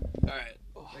 All right.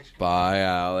 Bye,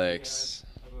 Alex.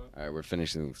 All right, we're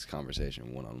finishing this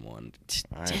conversation one-on-one.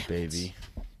 All right, baby.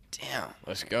 Damn.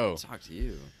 Let's go. Talk to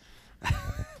you.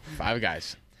 Five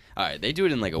Guys. All right, they do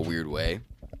it in like a weird way.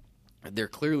 They're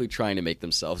clearly trying to make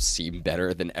themselves seem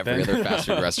better than every other fast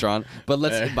food restaurant. But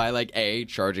by like A,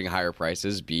 charging higher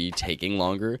prices, B, taking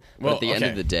longer. But Well, at the end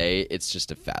okay. of the day, it's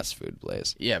just a fast food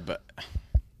place. Yeah, but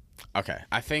okay.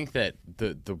 I think that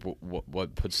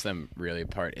what puts them really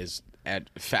apart is at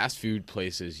fast food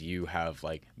places you have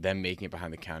like them making it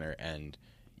behind the counter and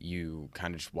you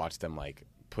kind of just watch them like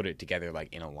put it together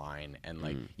like in a line and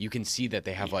like you can see that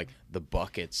they have like the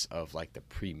buckets of like the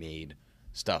pre-made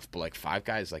stuff, but like Five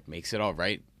Guys like makes it all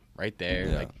right there.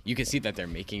 Yeah. Like you can see that they're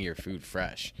making your food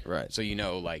fresh. Right. So you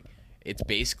know like it's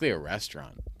basically a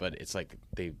restaurant, but it's like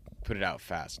they put it out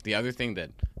fast. The other thing that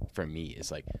for me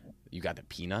is like you got the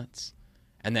peanuts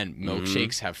and then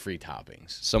milkshakes have free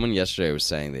toppings. Someone yesterday was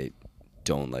saying they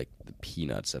don't like the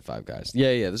peanuts at Five Guys.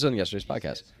 Yeah. This was on yesterday's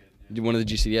podcast. One of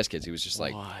the GCDS kids, he was just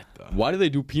like, What the- why do they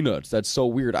do peanuts? That's so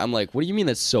weird. I'm like, what do you mean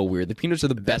that's so weird? The peanuts are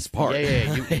the best part.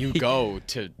 Yeah. You go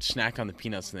to snack on the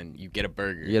peanuts and then you get a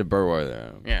burger. You get a burger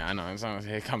there. Yeah, I know. As long as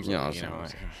it comes You know, with, you know.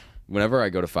 Like, Whenever I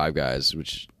go to Five Guys,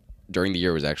 which during the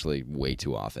year was actually way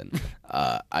too often,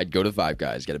 I'd go to Five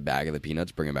Guys, get a bag of the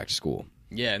peanuts, bring them back to school.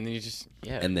 yeah, and then you just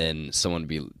And then someone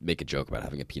would make a joke about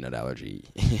having a peanut allergy,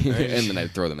 and then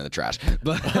I'd throw them in the trash.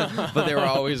 But they were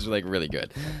always like really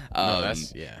good. no,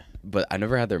 that's yeah. But I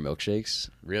never had their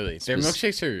milkshakes. Really, their Spec-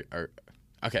 milkshakes are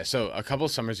Okay, so a couple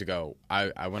summers ago,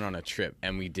 I went on a trip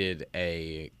and we did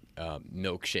a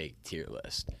milkshake tier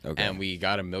list. Okay. And we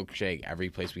got a milkshake every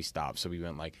place we stopped. So we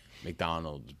went like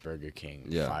McDonald's, Burger King,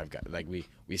 Yeah. Five Guys. Like we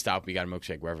stopped, we got a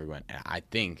milkshake wherever we went. And I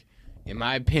think, in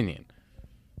my opinion,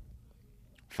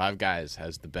 Five Guys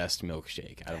has the best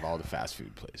milkshake out of all the fast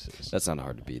food places. That's not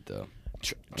hard to beat, though.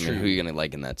 True. I mean, who are you gonna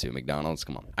like in that too? McDonald's?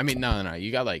 Come on. I mean, no.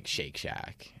 You got like Shake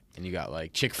Shack, and you got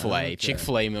like Chick-fil-A. Okay.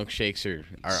 Chick-fil-A milkshakes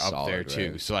are up Solid, there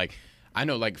too. right? So like, I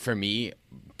know like for me,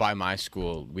 by my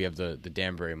school, we have the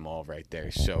Danbury Mall right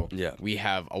there. So Yeah. we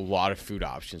have a lot of food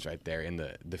options right there in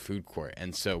the food court.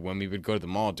 And so when we would go to the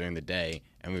mall during the day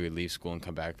and we would leave school and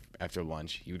come back after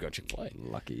lunch, you would go Chick-fil-A.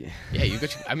 Lucky. Yeah, you go.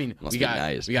 I mean, Must we be got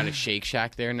nice. we got a Shake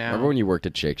Shack there now. Remember when you worked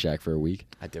at Shake Shack for a week?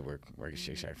 I did work at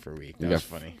Shake Shack for a week. You That was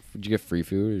got funny. Did you get free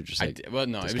food or just I like? did, well,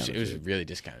 no, it discounted was food? really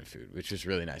discounted food, which was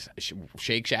really nice.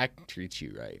 Shake Shack treats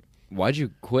you right. Why'd you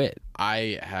quit?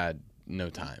 I had no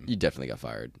time. You definitely got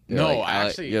fired. No, like,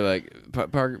 actually- you're like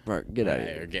Parker, get out of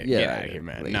Right, here. get out of here,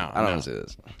 man. Like, No, I don't no. want to say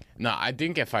this. No, I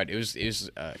didn't get fired. It was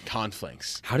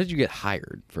conflicts. How did you get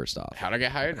hired? First off, How'd I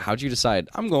get hired? how'd you decide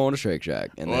I'm going to Shake Shack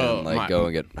and Well, then go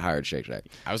and get hired at Shake Shack?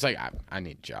 I was like, I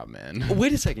need a job, man.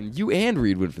 Wait a second, you and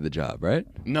Reed went for the job, right?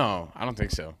 No, I don't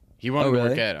think so. He wanted Oh, to really?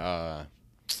 work at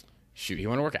he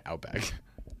wanted to work at Outback.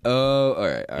 Oh, all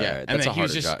right, Yeah, right. and That's then a he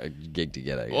was harder just- gig to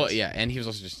get, I guess. Well, yeah, and he was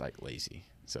also just like lazy.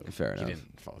 So Fair he enough.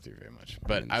 didn't follow through very much.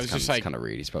 But I It's was kinda, just like, kind of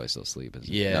Reed. He's probably still asleep. Isn't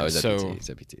he? Yeah, no, he's at so- PT. He's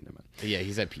at PT. Never mind. yeah,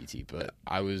 he's at PT. But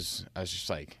I was just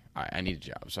like, I need a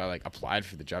job. So I like applied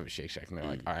for the job at Shake Shack, and they're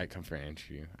like, all right, come for an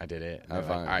interview. I did it. And they're like,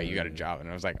 fine. all right, you got a job, and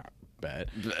I was like, bet.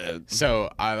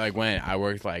 So I like went. I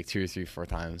worked like 2 or 3, 4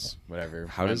 times, whatever.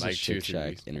 How Went, does like a 2 or Shake 3 Shack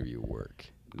weeks. interview work?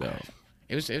 Though,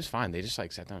 It was fine. They just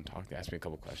like sat down and talked. They asked me a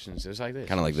couple questions. It was like this.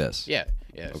 kind of like this. Yeah.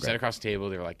 Okay. Sat across the table.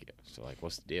 They were like, so like,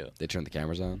 what's the deal? They turn the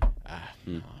cameras on.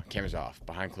 No, cameras off,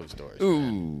 behind closed doors. man.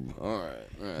 Ooh, all right.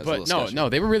 That's a But little sketchy. no,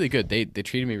 they were really good. They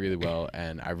treated me really well,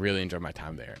 and I really enjoyed my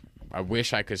time there. I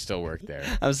wish I could still work there.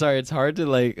 I'm sorry, it's hard to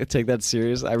like take that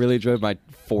serious. I really enjoyed my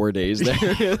 4 days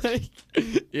there. Like,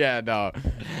 Yeah, no,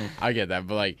 I get that,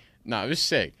 but like, no, it was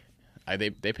sick. They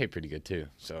pay pretty good too,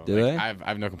 so Do like, they? I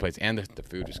have no complaints, and the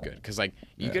food was good because like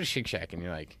you go to Shake Shack and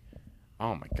you're like,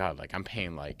 oh my god, like I'm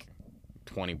paying like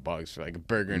 $20 for like a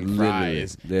burger and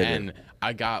fries, Literally. and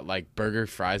I got like burger,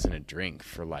 fries, and a drink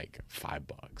for like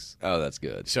 $5. oh, that's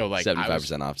good. So like I was-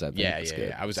 75% off type thing. Yeah, That's yeah, good.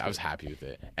 yeah. I was happy with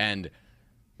it, and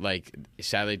like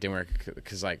sadly it didn't work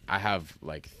because like I have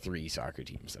like 3 soccer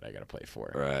teams that I gotta play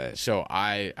for. Right. So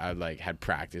I like had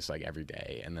practice like every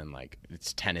day, and then like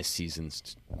it's tennis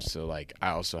seasons, so like I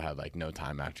also had like no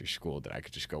time after school that I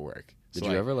could just go work. Did So,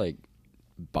 you like, ever like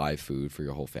buy food for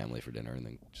your whole family for dinner and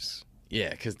then just?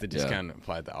 Yeah, because the discount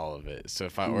applied to all of it. So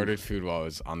if I ordered food while I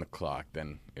was on the clock,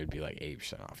 then it would be like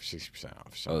 80% off, or 60% off. Or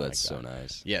Oh, something that's like so that.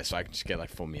 nice. Yeah, so I could just get like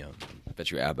full meal. I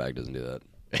bet your Outback doesn't do that.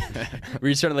 Were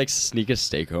you trying to like sneak a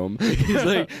steak home? He's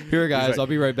like, "Here, guys, like, I'll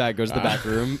be right back." Goes to the back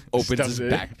room, opens stuffs his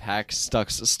it. backpack,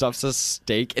 stuffs a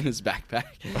steak in his backpack.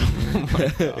 Oh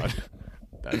my god,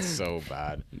 that's so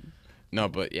bad. No,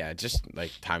 but yeah, just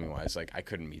like timing wise, like I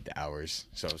couldn't meet the hours,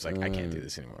 so I was like, I can't do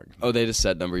this anymore. Oh, they just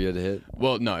set number you had to hit.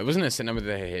 Well, no, it wasn't a set number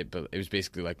that I hit, but it was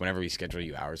basically like whenever we schedule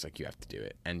you hours, like you have to do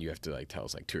it, and you have to like tell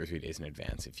us like 2 or 3 days in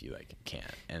advance if you like can't.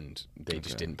 And they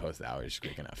just didn't post the hours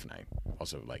quick enough, and I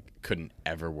also like couldn't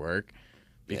ever work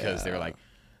because they were Yeah. like,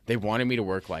 they wanted me to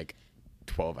work like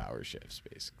 12-hour shifts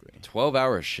basically.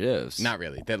 12-hour shifts. Not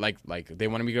really. That like they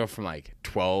wanted me to go from like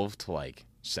 12 to like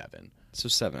 7. So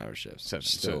 7-hour shifts.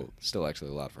 Seven. Still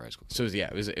actually a lot for high school. So yeah,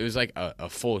 it was like a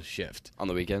full shift. On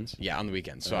the weekends. Yeah, on the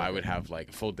weekend. So I would have like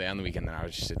a full day on the weekend, then I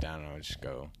would just sit down and I would just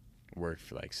go work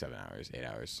for like 7 hours, 8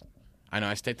 hours. I know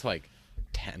I stayed till like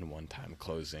 10 one time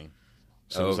closing.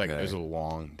 So it was like it Okay. was a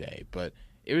long day, but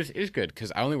it was good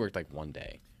because I only worked like one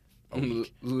day a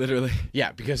week. Literally.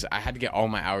 Yeah, because I had to get all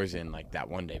my hours in like that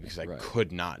one day because I Right.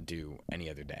 could not do any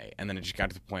other day. And then it just got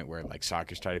to the point where like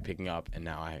soccer started picking up, and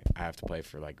now I have to play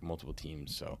for like multiple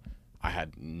teams, so I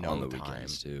had no On the time.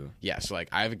 weekends too. Yeah, so like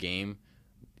I have a game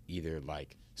either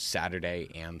like Saturday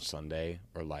and Sunday,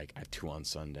 or like I have 2 on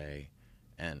Sunday,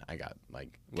 and I got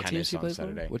like What teams tennis do you on play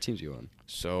Saturday. for? What teams are you on?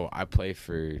 So I play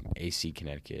for AC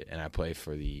Connecticut, and I play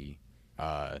for the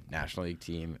National League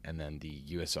team, and then the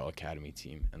USL Academy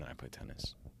team, and then I play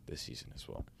tennis this season as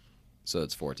well. So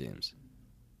it's 4 teams.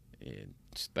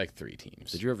 It's like 3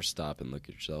 teams. Did you ever stop and look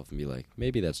at yourself and be like,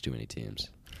 maybe that's too many teams?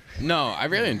 No, I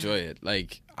really enjoy it.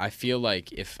 Like, I feel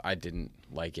like if I didn't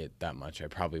like it that much, I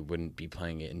probably wouldn't be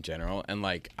playing it in general. And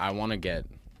like, I want to get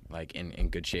like in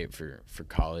good shape for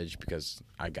college because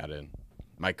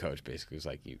my coach basically was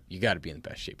like, you got to be in the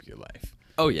best shape of your life.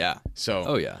 Oh yeah. So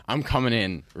Oh yeah. I'm coming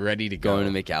in ready to go.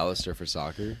 Going to McAllister for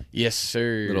soccer. Yes,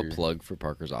 sir. Little plug for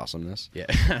Parker's awesomeness. Yeah.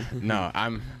 No,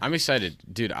 I'm excited,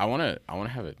 dude. I wanna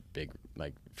have a big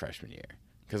like freshman year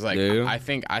because like I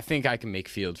think I can make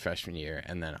field freshman year,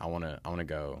 and then I wanna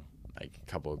go like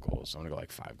a couple of goals. I wanna go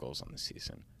like 5 goals on the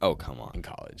season. Oh come on. In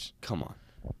college. Come on.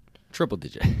 Triple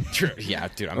digit. Yeah,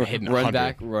 dude. I'm hitting run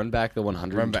 100. run back the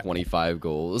 125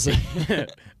 goals.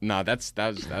 No, that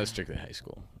was strictly high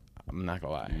school. I'm not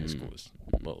gonna lie, high school was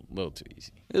a little too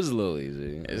easy. It was a little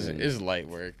easy. It was light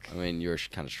work. I mean, you were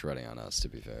kind of shredding on us, to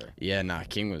be fair. Yeah, nah,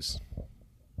 King was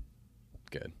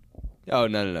good. Oh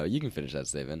no! You can finish that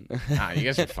statement. Nah, you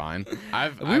guys are fine.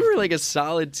 We were like a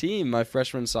solid team my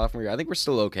freshman and sophomore year. I think we're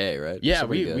still okay, right? Yeah,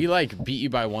 we like beat you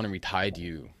by 1 and we tied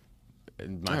you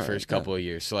in my first couple of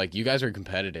years. So like you guys were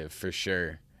competitive for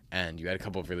sure, and you had a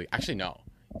couple of really actually no,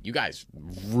 you guys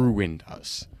ruined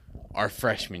us. Our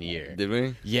freshman year. Did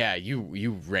we? Yeah,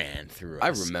 you ran through us.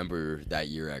 I remember that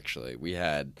year, actually. We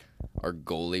had... Our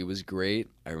goalie was great.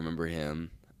 I remember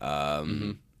him. I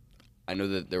know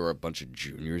that there were a bunch of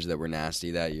juniors that were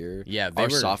nasty that year. Yeah, Our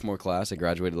sophomore class that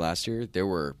graduated last year, there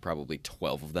were probably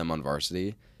 12 of them on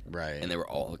varsity. Right. And they were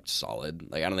all solid.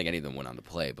 Like, I don't think any of them went on to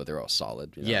play, but they were all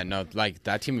solid. You know? Yeah, no, like,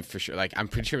 that team for sure... Like, I'm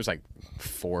pretty sure it was, like,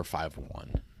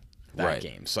 4-5-1. That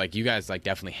game. So like you guys like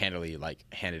definitely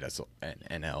handed us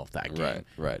an L that game.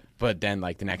 Right. But then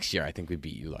like the next year I think we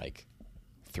beat you like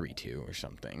 3-2 or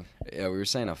something. Yeah, we were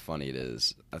saying how funny it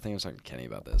is. I think I was talking to Kenny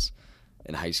about this.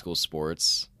 In high school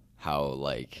sports, how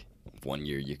like one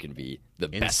year you can be the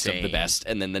best of the best,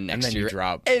 and then the next year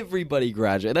drop. Everybody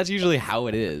graduates. That's usually how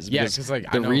it is. Yeah, because like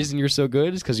the reason you're so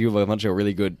good is because you have a bunch of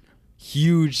really good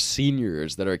huge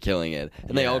seniors that are killing it,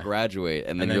 and they all graduate,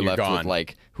 and then you're left with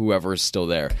like whoever's still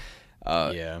there.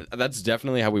 That's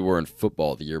definitely how we were in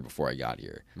football the year before I got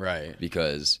here. Right.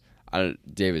 Because,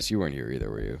 Davis, you weren't here either,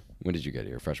 were you? When did you get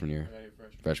here? Freshman year? I got here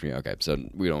Freshman year. Okay, so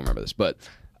we don't remember this. But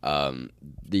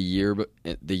the year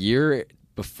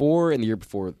before and the year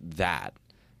before that,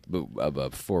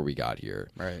 before we got here,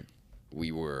 right,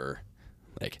 we were,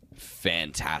 like,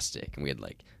 fantastic. And we had,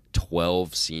 like,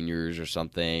 12 seniors or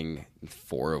something,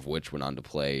 4 of which went on to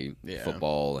play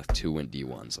football, 2 in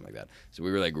D1, something like that. So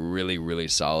we were like really, really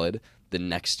solid. The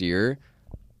next year,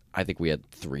 I think we had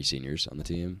 3 seniors on the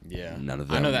team. Yeah, none of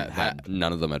them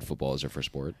none of them had football as their first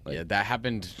sport. Like, yeah, that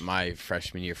happened my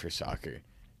freshman year for soccer,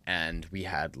 and we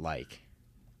had like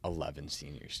 11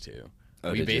 seniors too.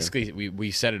 Oh, we basically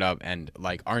we set it up, and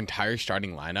like our entire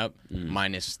starting lineup,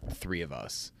 minus 3 of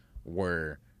us,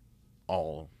 were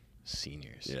all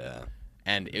seniors. Yeah.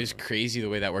 And it was crazy the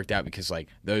way that worked out because like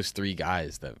those 3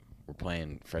 guys that were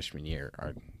playing freshman year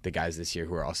are the guys this year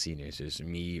who are all seniors. There's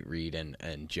me, Reed,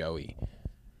 and Joey.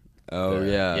 Oh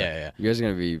yeah. Yeah. You guys are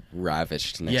gonna be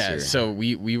ravished next year. Yeah, so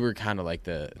we were kind of like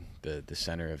the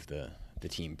center of the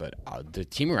team, but the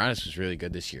team around us was really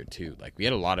good this year too. Like we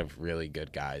had a lot of really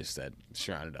good guys that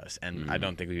surrounded us, and I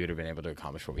don't think we would have been able to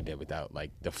accomplish what we did without like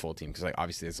the full team. Because like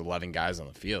obviously there's 11 guys on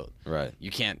the field. Right.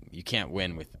 You can't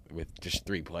win with just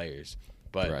 3 players.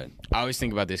 But Right. I always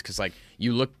think about this because like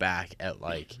you look back at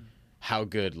like how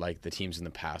good like the teams in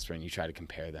the past were, and you try to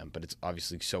compare them, but it's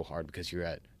obviously so hard because you're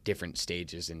at different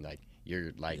stages in like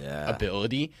your like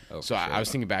ability. Oh, so for sure. I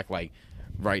was thinking back like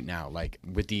right now, like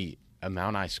with the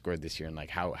amount I scored this year and like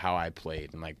how I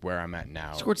played and like where I'm at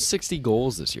now. Scored 60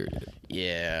 goals this year, dude.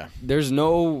 Yeah. There's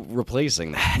no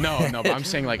replacing that. No, but I'm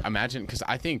saying like imagine, because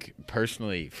I think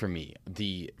personally for me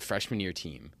the freshman year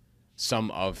team,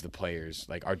 some of the players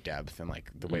like our depth and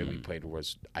like the way we played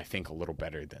was I think a little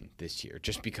better than this year,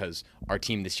 just because our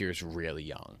team this year is really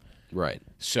young. Right.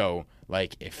 So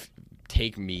like if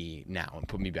take me now and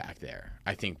put me back there,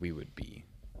 I think we would be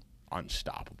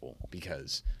unstoppable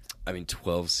because I mean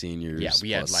 12 seniors. yeah,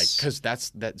 we had plus... like because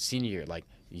that's that senior year, like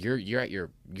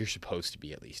you're supposed to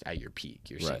be at least at your peak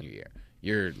your senior year.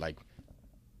 You're like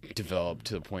developed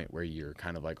to the point where you're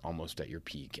kind of like almost at your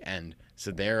peak, and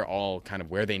so they're all kind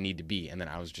of where they need to be, and then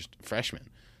I was just a freshman.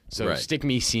 So stick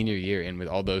me senior year in with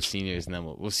all those seniors, and then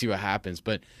we'll see what happens.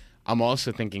 But I'm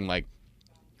also thinking like,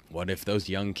 what if those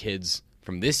young kids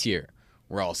from this year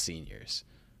were all seniors?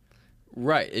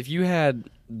 Right. If you had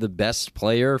the best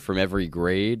player from every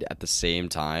grade at the same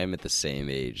time, at the same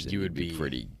age, then you would be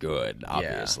pretty good,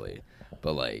 obviously. Yeah.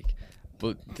 But, like,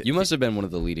 you must have been one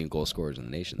of the leading goal scorers in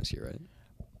the nation this year, right?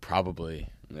 Probably.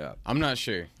 Yeah. I'm not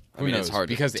sure. I mean, it's hard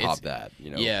to top that,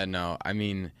 you know? Yeah, no. I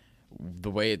mean,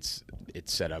 the way it's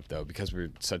set up, though, because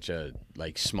we're such a,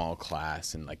 like, small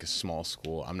class and, like, a small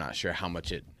school, I'm not sure how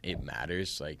much it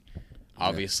matters. Like,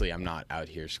 obviously, I'm not out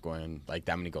here scoring, like,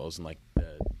 that many goals in, like,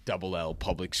 the double L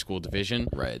public school division.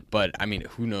 Right. But I mean,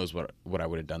 who knows what I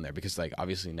would have done there? Because like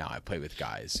obviously now I play with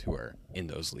guys who are in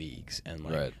those leagues, and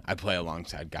like Right. I play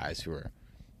alongside guys who are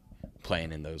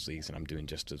playing in those leagues, and I'm doing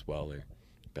just as well or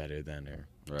better than or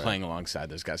Right. playing alongside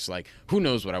those guys. So like, who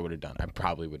knows what I would have done? I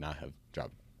probably would not have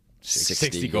dropped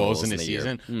 60 goals goals in in a a year.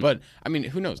 season. Mm. But I mean,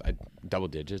 who knows? Double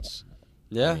digits.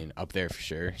 Yeah. I mean, up there for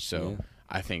sure. So Yeah.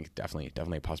 I think definitely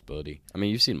a possibility. I mean,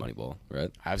 you've seen Moneyball,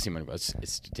 right? I've seen money, but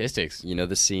it's statistics. You know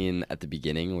the scene at the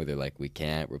beginning where they're like, we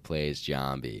can't replace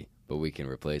Jambi, but we can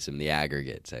replace him, the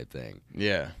aggregate type thing.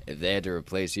 Yeah. If they had to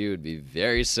replace you, it'd be a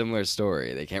very similar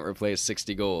story. They can't replace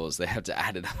 60 goals. They have to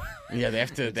add it up. Yeah, they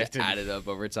have to add it up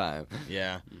over time.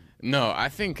 Yeah. No, I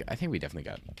think we definitely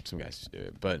got some guys to do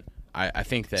it, but I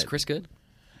think that Is Chris good?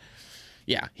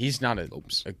 yeah, he's not a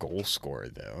Oops. goal scorer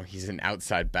though. He's an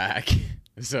outside back,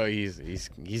 so he's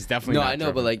definitely. No, not I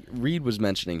know, but driven. like Reed was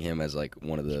mentioning him as like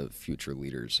one of the future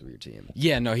leaders of your team.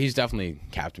 Yeah, no, he's definitely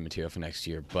captain material for next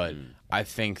year. But I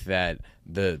think that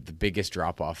the biggest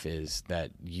drop off is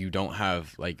that you don't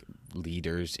have like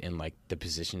leaders in like the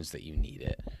positions that you need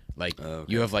it. Like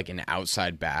Okay. you have like an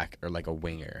outside back or like a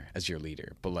winger as your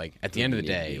leader, but like at the end of the You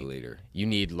need to day, be a leader. you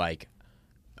need like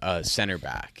a center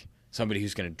back, somebody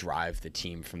who's going to drive the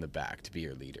team from the back to be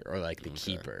your leader, or like the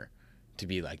keeper to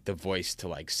be like the voice to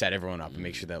like set everyone up and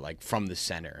make sure that like from the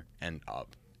center and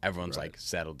up everyone's Right. like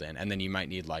settled in, and then you might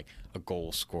need like a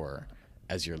goal scorer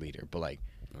as your leader, but like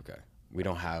Okay. we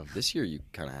don't have This year you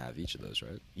kind of have each of those,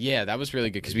 right? yeah, that was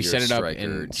really good because we You're set a it up striker,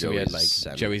 and so we had Joey's like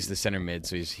center. Joey's the center mid,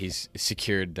 so he's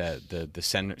secured the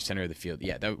center of the field.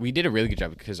 Yeah, we did a really good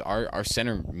job because our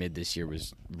center mid this year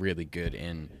was really good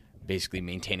in basically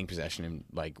maintaining possession and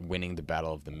like winning the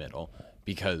battle of the middle,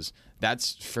 because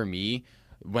that's for me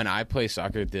when I play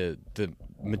soccer, the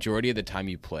majority of the time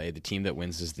you play, the team that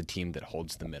wins is the team that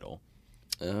holds the middle.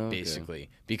 Okay. Basically,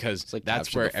 because like that's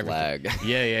capture where the everything. flag.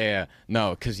 Yeah.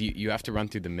 No, because you have to run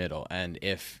through the middle, and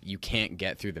if you can't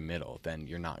get through the middle, then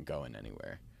you're not going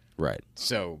anywhere. Right.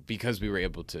 So because we were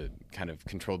able to kind of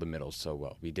control the middle so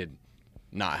well, we did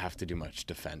not have to do much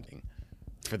defending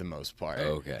for the most part.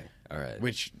 Okay. All right.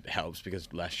 Which helps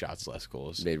because less shots, less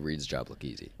goals. Made Reed's job look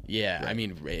easy. Yeah, I Right.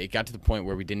 mean, it got to the point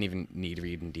where we didn't even need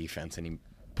Reed in defense, and he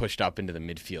pushed up into the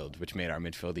midfield, which made our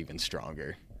midfield even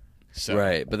stronger. So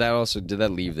Right, but that also did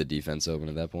that leave the defense open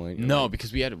at that point? No,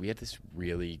 because we had this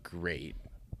really great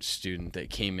student that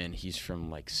came in. He's from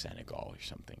like Senegal or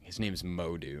something. His name's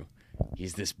Modu.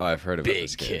 He's this Oh, I've heard about big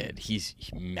this kid. He's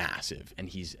massive and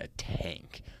he's a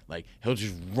tank. Like he'll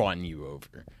just run you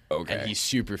over. Okay. And he's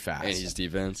super fast. And he's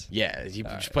defense. Yeah, he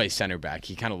All just right. plays center back.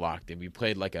 He kind of locked it. We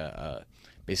played like a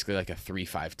basically like a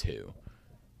 3-5-2,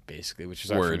 basically, which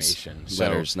is our Words, formation. So,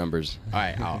 letters, numbers. all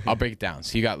right, I'll break it down.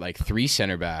 So you got like 3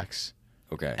 center backs,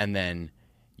 Okay. and then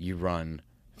you run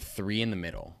 3 in the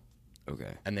middle,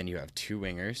 Okay. and then you have 2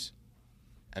 wingers,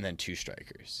 and then 2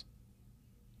 strikers.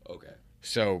 Okay.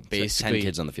 So basically, 10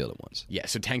 kids on the field at once. yeah,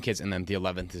 so 10 kids, and then the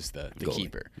 11th is the Goalie,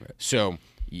 keeper. right. So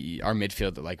our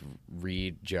midfield, like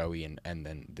Reed, Joey, and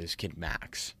then this kid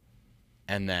Max,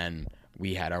 and then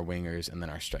we had our wingers and then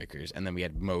our strikers, and then we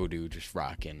had Modu just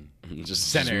rocking Just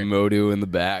center. Modu in the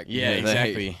back. Yeah, Hey,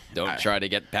 exactly. Don't try to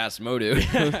get past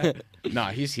Modu. No,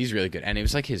 he's really good, and it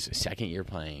was like his second year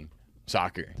playing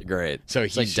soccer. Great. So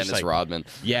It's he's like just Dennis like, Rodman.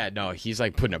 Yeah, no, he's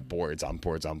like putting up boards on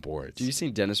boards on boards. Do you see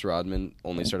Dennis Rodman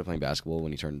only started playing basketball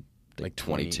when he turned like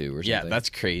 22 or something? Yeah, that's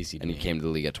crazy. To And he me. came to the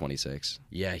league at 26.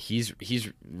 Yeah, he's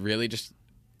really just.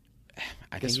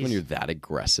 I guess think when he's- you're that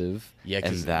aggressive Yeah, and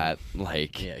 'cause- that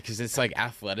like Yeah, because it's like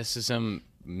athleticism,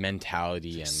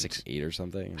 mentality, and 6'8" or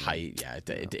something. height. Yeah,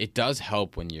 it does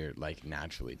help when you're like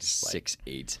naturally just like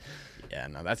 6'8". yeah.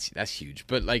 No, that's huge.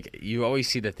 But like you always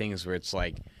see the things where it's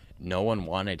like no one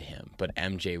wanted him, but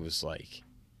MJ was like,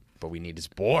 but we need his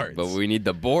boards. But we need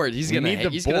the board. He's We gonna need the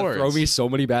he's gonna throw boards. me so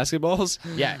many basketballs.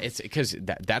 Yeah, it's because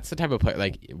that's the type of player.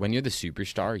 Like when you're the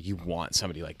superstar, you want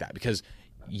somebody like that because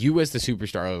you as the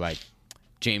superstar are like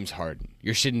James Harden.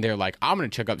 You're sitting there like I'm gonna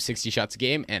chuck up 60 shots a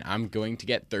game and I'm going to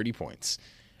get 30 points.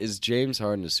 Is James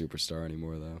Harden a superstar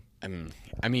anymore though?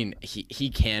 I mean, he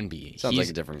can be. Sounds He's- like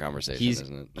a different conversation, He's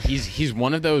isn't it? he's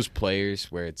one of those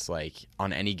players where it's like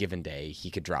on any given day he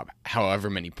could drop however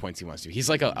many points he wants to. He's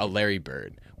like a Larry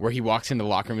Bird where he walks into the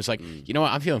locker room and is like, you know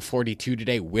what, I'm feeling 42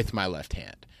 today with my left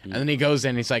hand, and then he goes in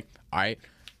and he's like, all right,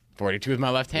 42 with my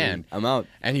left hand. I'm out.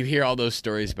 And you hear all those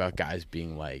stories about guys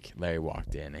being like, Larry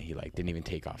walked in and he like didn't even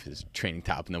take off his training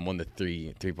top and then won the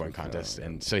three-point contest,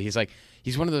 and so he's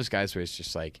one of those guys where it's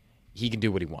just like he can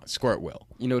do what he wants, score at will.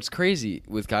 You know, it's crazy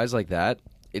with guys like that.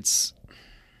 It's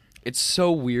it's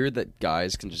so weird that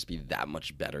guys can just be that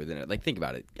much better than it. Like, think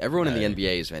about it. Everyone in the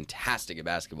NBA is fantastic at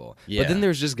basketball. Yeah. But then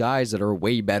there's just guys that are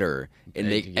way better and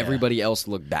make Yeah. everybody else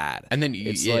look bad. And then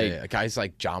it's guys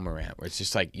like Ja Morant, where it's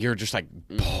just like you're just like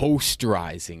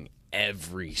posterizing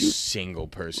every single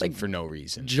person like, for no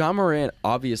reason. Ja Morant,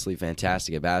 obviously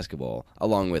fantastic at basketball,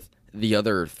 along with the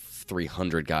other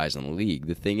 300 guys in the league.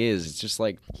 The thing is, it's just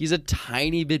like he's a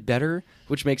tiny bit better,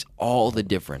 which makes all the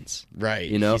difference. Right.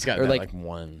 You know? He's got Or that, like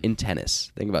one. in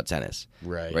tennis. Think about tennis.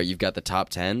 Right. Right. You've got the top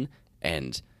 10,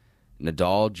 and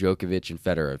Nadal, Djokovic, and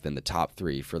Federer have been the top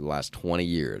 3 for the last 20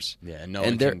 years. Yeah, no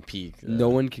And one can peak. No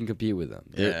one can compete with them.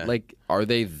 Yeah. Like, are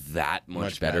they that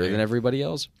much better than everybody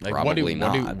else? Like, Probably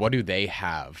not. What do they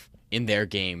have in their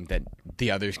game that the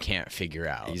others can't figure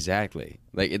out? Exactly.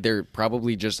 Like, they're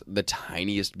probably just the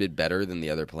tiniest bit better than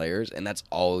the other players, and that's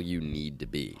all you need to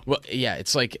be. Well, yeah,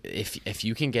 it's like if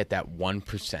you can get that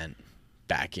 1%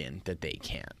 back in that they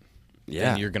can't,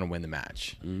 then you're going to win the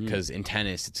match. Because in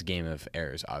tennis, it's a game of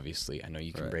errors, obviously. I know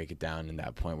you can break it down in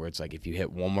that point where it's like if you hit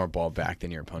one more ball back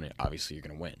than your opponent, obviously you're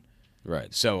going to win.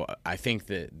 Right. So I think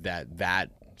that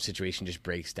situation just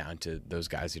breaks down to those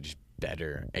guys are just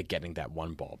better at getting that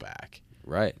one ball back.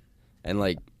 Right. And,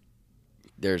 like,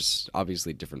 there's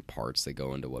obviously different parts that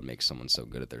go into what makes someone so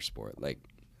good at their sport. Like,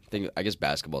 I guess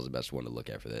basketball is the best one to look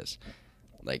at for this.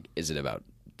 Like, is it about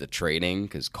the training?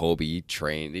 Because Kobe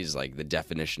trained. He's like the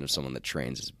definition of someone that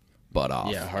trains his butt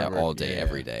off hard work. all day,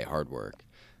 every day, hard work.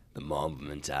 The Mamba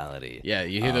mentality. Yeah,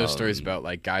 you hear those stories about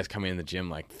like guys coming in the gym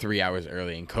like 3 hours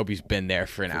early, and Kobe's been there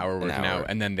for an hour working out,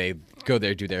 and then they go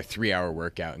there do their 3-hour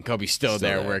workout, and Kobe's still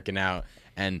there working out,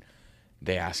 and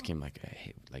they ask him like,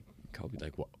 "Hey, like Kobe,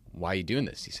 like why are you doing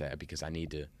this?" He said, "Because I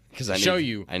need to show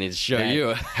you. I need to show that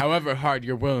you. however hard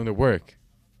you're willing to work,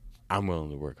 I'm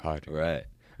willing to work hard." Right.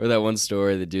 Or that one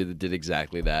story, the dude that did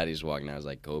exactly that. He's walking out. I was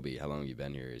like, "Kobe, how long have you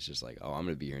been here?" He's just like, "Oh, I'm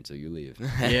gonna be here until you leave."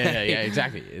 yeah,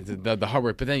 exactly. It's the hard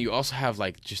work, but then you also have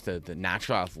like just the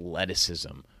natural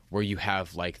athleticism where you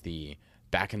have like the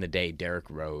back in the day Derrick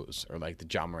Rose or like the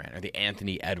Ja Morant or the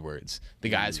Anthony Edwards, the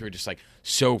guys who are just like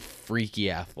so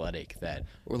freaky athletic that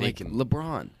Or they like can.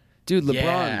 LeBron. Dude, LeBron.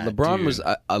 Yeah, LeBron dude. was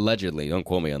allegedly, don't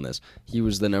quote me on this, he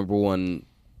was the number 1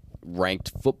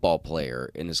 ranked football player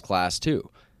in his class too.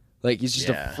 Like, he's just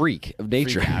a freak of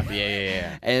nature.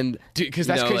 Yeah. And Because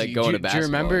that's crazy. like going to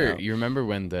basketball. You remember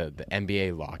when the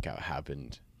NBA lockout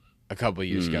happened a couple of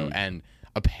years ago, and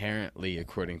apparently,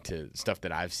 according to stuff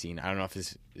that I've seen, I don't know if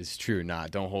this is true or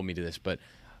not. Don't hold me to this, but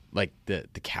like the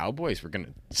Cowboys were gonna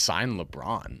sign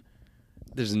LeBron.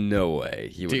 There's no way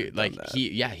he would. Dude, like that.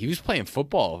 he was playing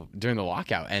football during the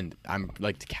lockout, and I'm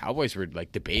like the Cowboys were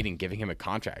like debating giving him a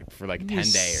contract for like 10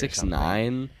 days.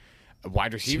 6'9", a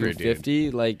wide receiver, dude.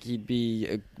 250, like he'd be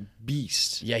a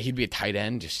beast. Yeah, he'd be a tight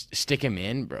end. Just stick him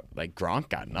in, bro. Like Gronk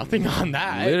got nothing on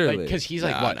that. Literally. because he's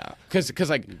like Nah, what? nah. Because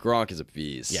like Gronk is a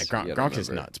beast. yeah, You gotta Gronk is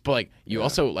remember. nuts. But like you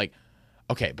also like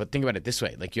okay, but think about it this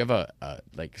way: like you have a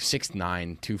like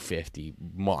 6'9", 250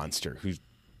 monster who's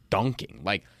dunking.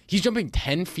 Like he's jumping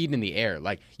 10 feet in the air.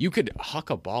 Like you could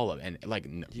huck a ball up, and like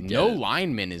no it.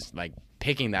 lineman is like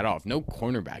picking that off. No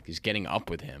cornerback is getting up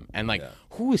with him, and like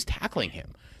who is tackling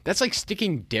him? That's like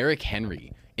sticking Derrick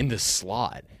Henry in the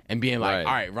slot and being like, Right.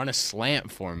 all right, run a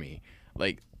slant for me.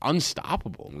 Like,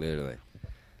 unstoppable. Literally.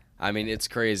 I mean, it's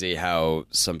crazy how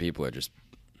some people are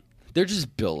they're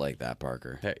just built like that,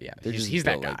 Parker. Yeah, They're just he's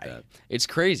that built guy. like that. It's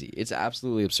crazy. It's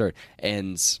absolutely absurd.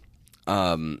 And,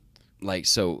 like,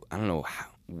 so I don't know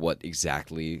what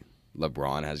exactly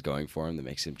LeBron has going for him that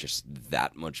makes him just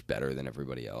that much better than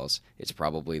everybody else. It's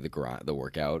probably the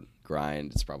workout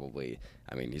grind. It's probably,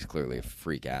 I mean, he's clearly a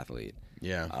freak athlete.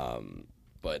 Yeah.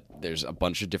 But there's a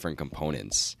bunch of different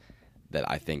components that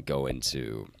I think go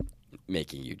into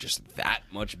making you just that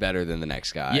much better than the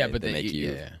next guy. Yeah, but that make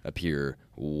you appear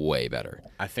way better.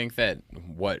 I think that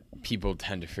what people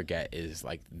tend to forget is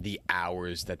like the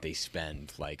hours that they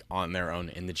spend like on their own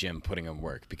in the gym putting in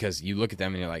work, because you look at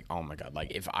them and you're like, oh my god,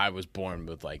 like if I was born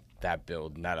with like that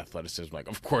build and that athleticism, like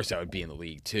of course I would be in the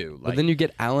league too. Like, But then you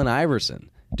get Allen Iverson.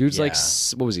 Dude's like,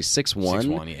 Yeah. what was he, 6'1"?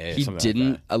 6'1", yeah, he something like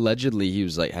didn't, that. allegedly, he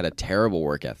was like, had a terrible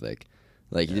work ethic.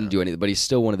 Like, he didn't do anything, but he's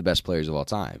still one of the best players of all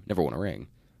time. Never won a ring,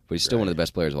 but he's still one of the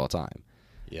best players of all time.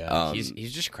 yeah, he's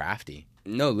just crafty.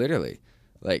 No, literally.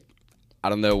 Like, I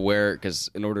don't know where, because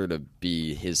in order to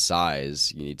be his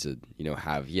size, you need to,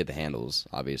 he had the handles,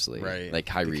 obviously. Right. Like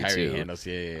Kyrie, The Kyrie too. handles,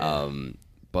 yeah.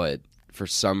 But for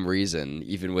some reason,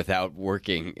 even without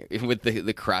working, with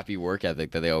the crappy work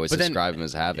ethic that they always But then- describe him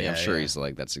as having, I'm yeah, sure yeah. he's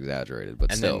like, that's exaggerated,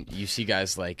 but And still. then you see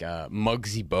guys like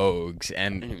Muggsy Bogues don't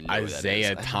and even know who that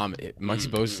Isaiah is. Thomas. Muggsy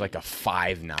Bogues is like a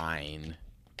 5'9"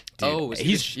 Oh,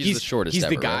 he's the shortest He's the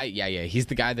ever, guy. right? Yeah. He's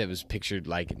the guy that was pictured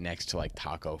like next to like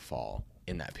Taco Fall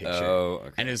in that picture. Oh,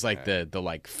 okay. And it was like the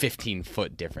like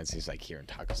 15-foot difference. He's like here in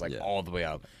Taco's like Yeah. all the way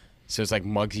up. So it's like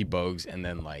Muggsy Bogues and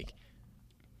then like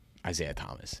Isaiah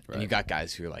Thomas. And you Right. got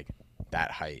guys who are like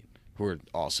that height who are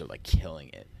also like killing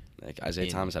it. Like Isaiah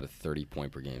Thomas had a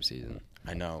 30-point per game season.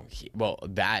 I know.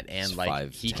 That and He's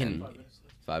like he 5'10". can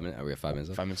 5 minutes. Are we at 5 minutes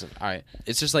left? 5 minutes. All right.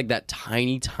 It's just like that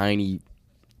tiny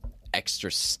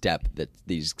extra step that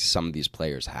some of these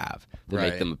players have that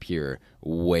make Right. them appear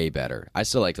way better. I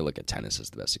still like to look at tennis as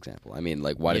the best example. I mean,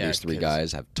 like, why do Yeah, these three 'cause-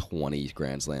 guys have 20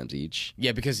 Grand Slams each?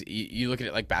 Yeah, because you look at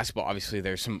it like basketball. Obviously,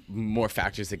 there's some more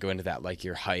factors that go into that, like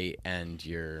your height and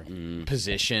your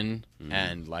position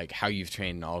and like how you've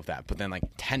trained and all of that. But then like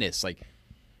tennis, like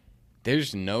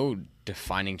there's no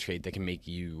defining trait that can make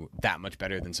you that much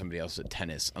better than somebody else at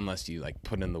tennis unless you like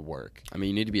put in the work. I mean,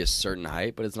 you need to be a certain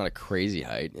height, but it's not a crazy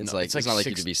height. It's No, like it's it's like not like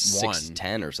you could be 6'1".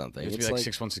 6'10" or something. You have to It's be like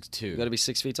like 6'1", 6'2". you got to be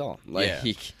 6 feet tall. Like,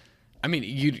 Yeah. I mean,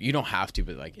 you don't have to,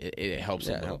 but like it helps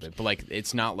Yeah, a it little helps. bit. But like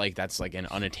it's not like that's like an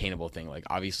unattainable thing. Like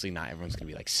obviously, not everyone's gonna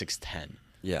be like 6'10",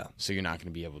 yeah. so you're not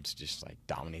gonna be able to just like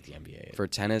dominate the NBA. For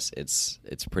tennis, it's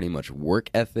pretty much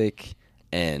work ethic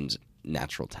and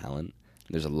natural talent.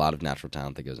 There's a lot of natural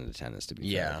talent that goes into tennis, to be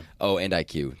Yeah. fair. Oh, and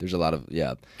IQ. There's a lot of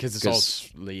Because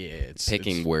it's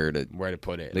picking where to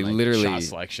put it. They like, literally- shot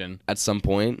selection. At some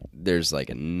point, there's like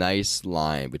a nice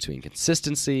line between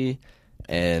consistency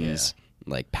and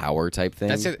like power type thing.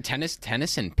 That's it.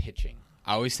 Tennis and pitching.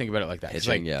 I always think about it like that. 'Cause,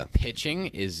 Pitching, like, yeah. Pitching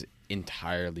is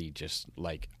entirely just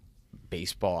like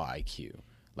baseball IQ.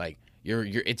 Like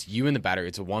it's you and the batter.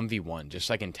 It's a 1v1, just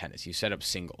like in tennis. You set up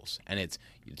singles, and it's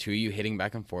two of you hitting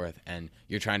back and forth, and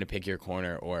you're trying to pick your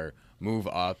corner or move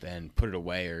up and put it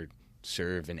away or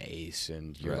serve an ace,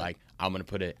 and you're Right. like, I'm gonna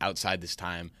put it outside this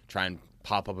time. Try and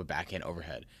pop up a backhand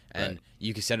overhead, and Right.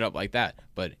 you can set it up like that.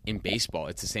 But in baseball,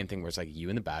 it's the same thing where it's like you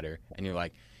and the batter, and you're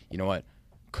like, you know what,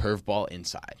 curveball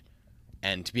inside,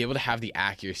 and to be able to have the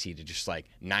accuracy to just like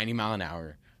 90 mile an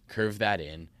hour curve that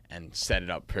in and set it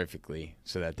up perfectly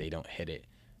so that they don't hit it.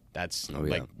 That's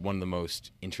like one of the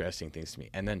most interesting things to me.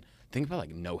 And then think about like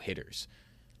no hitters.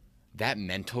 That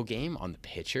mental game on the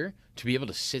pitcher to be able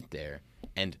to sit there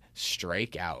and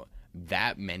strike out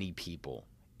that many people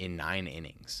in 9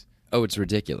 innings Oh, it's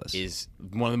ridiculous. is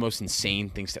one of the most insane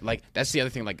things. Like that's the other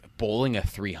thing. Like bowling a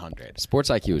 300. Sports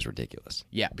IQ is ridiculous.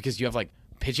 Yeah, because you have like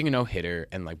pitching a no hitter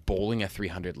and like bowling a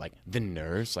 300. Like the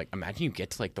nerves. Like imagine you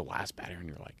get to like the last batter and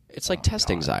you're like, It's like oh, test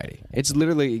God. anxiety. It's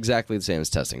literally exactly the same as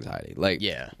test anxiety. Like,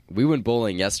 Yeah. we went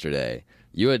bowling yesterday.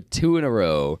 You had 2 in a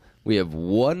row. We have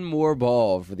 1 more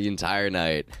ball for the entire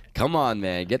night. Come on,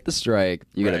 man. Get the strike.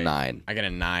 You get a Right. 9. I got a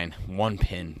 9, 1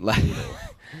 pin. Like,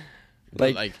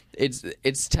 But, like, it's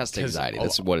test 'cause anxiety. a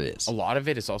That's what it is. A lot of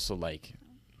it is also like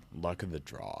luck of the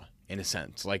draw in a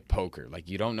sense, like poker. Like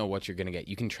you don't know what you're gonna get.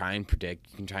 You can try and predict.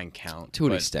 You can try and count. To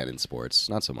an but- extent in sports.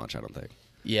 Not so much, I don't think.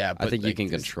 Yeah, but I think you like, can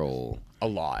there's control. a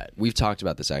lot. We've talked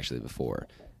about this actually before.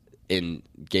 In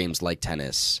games like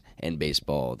tennis and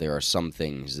baseball, there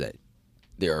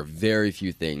are very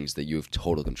few things that you have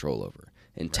total control over.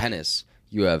 In tennis,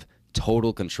 you have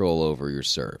total control over your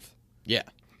serve. Yeah,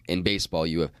 In baseball,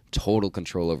 you have total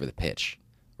control over the pitch,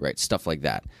 right? Stuff like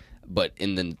that. But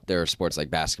there are sports like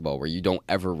basketball where you don't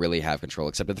ever really have control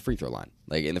except at the free throw line.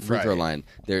 Like in the free throw Right.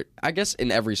 line, I guess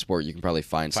in every sport you can probably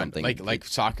find something like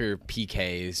soccer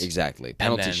PKs. exactly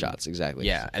penalty then- shots exactly.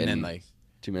 Yeah, and then like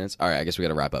 2 minutes. All right, I guess we got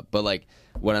to wrap up. But like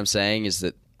what I'm saying is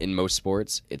that in most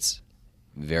sports, it's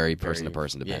very person to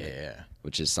person dependent, Yeah.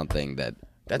 which is something that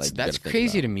That's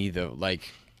crazy to me though. Like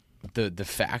the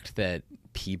fact that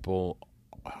people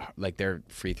like their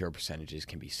free throw percentages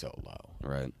can be so low.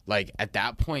 Right. Like at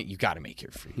that point, you got to make your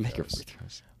free throws. Make your free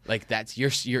throws. Like that's your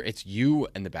it's you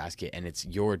and the basket, and it's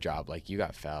your job. Like you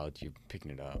got fouled, you're picking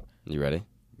it up. You ready?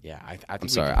 Yeah, I think I'm we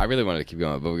sorry. can- I really wanted to keep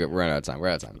going, but we're out of time. We're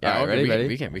out of time. Yeah, All right, okay, ready?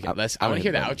 we can. Let's. I I'm want to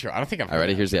hear the gonna- outro. I don't think I've. All right,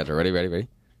 ready? heard Here's the outro. Ready?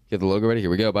 Get the logo ready. Here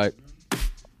we go. Bye.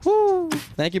 Woo!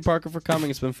 Thank you, Parker, for coming.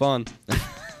 It's been fun.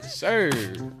 Sir.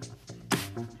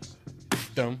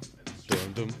 Dum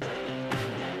dum dum.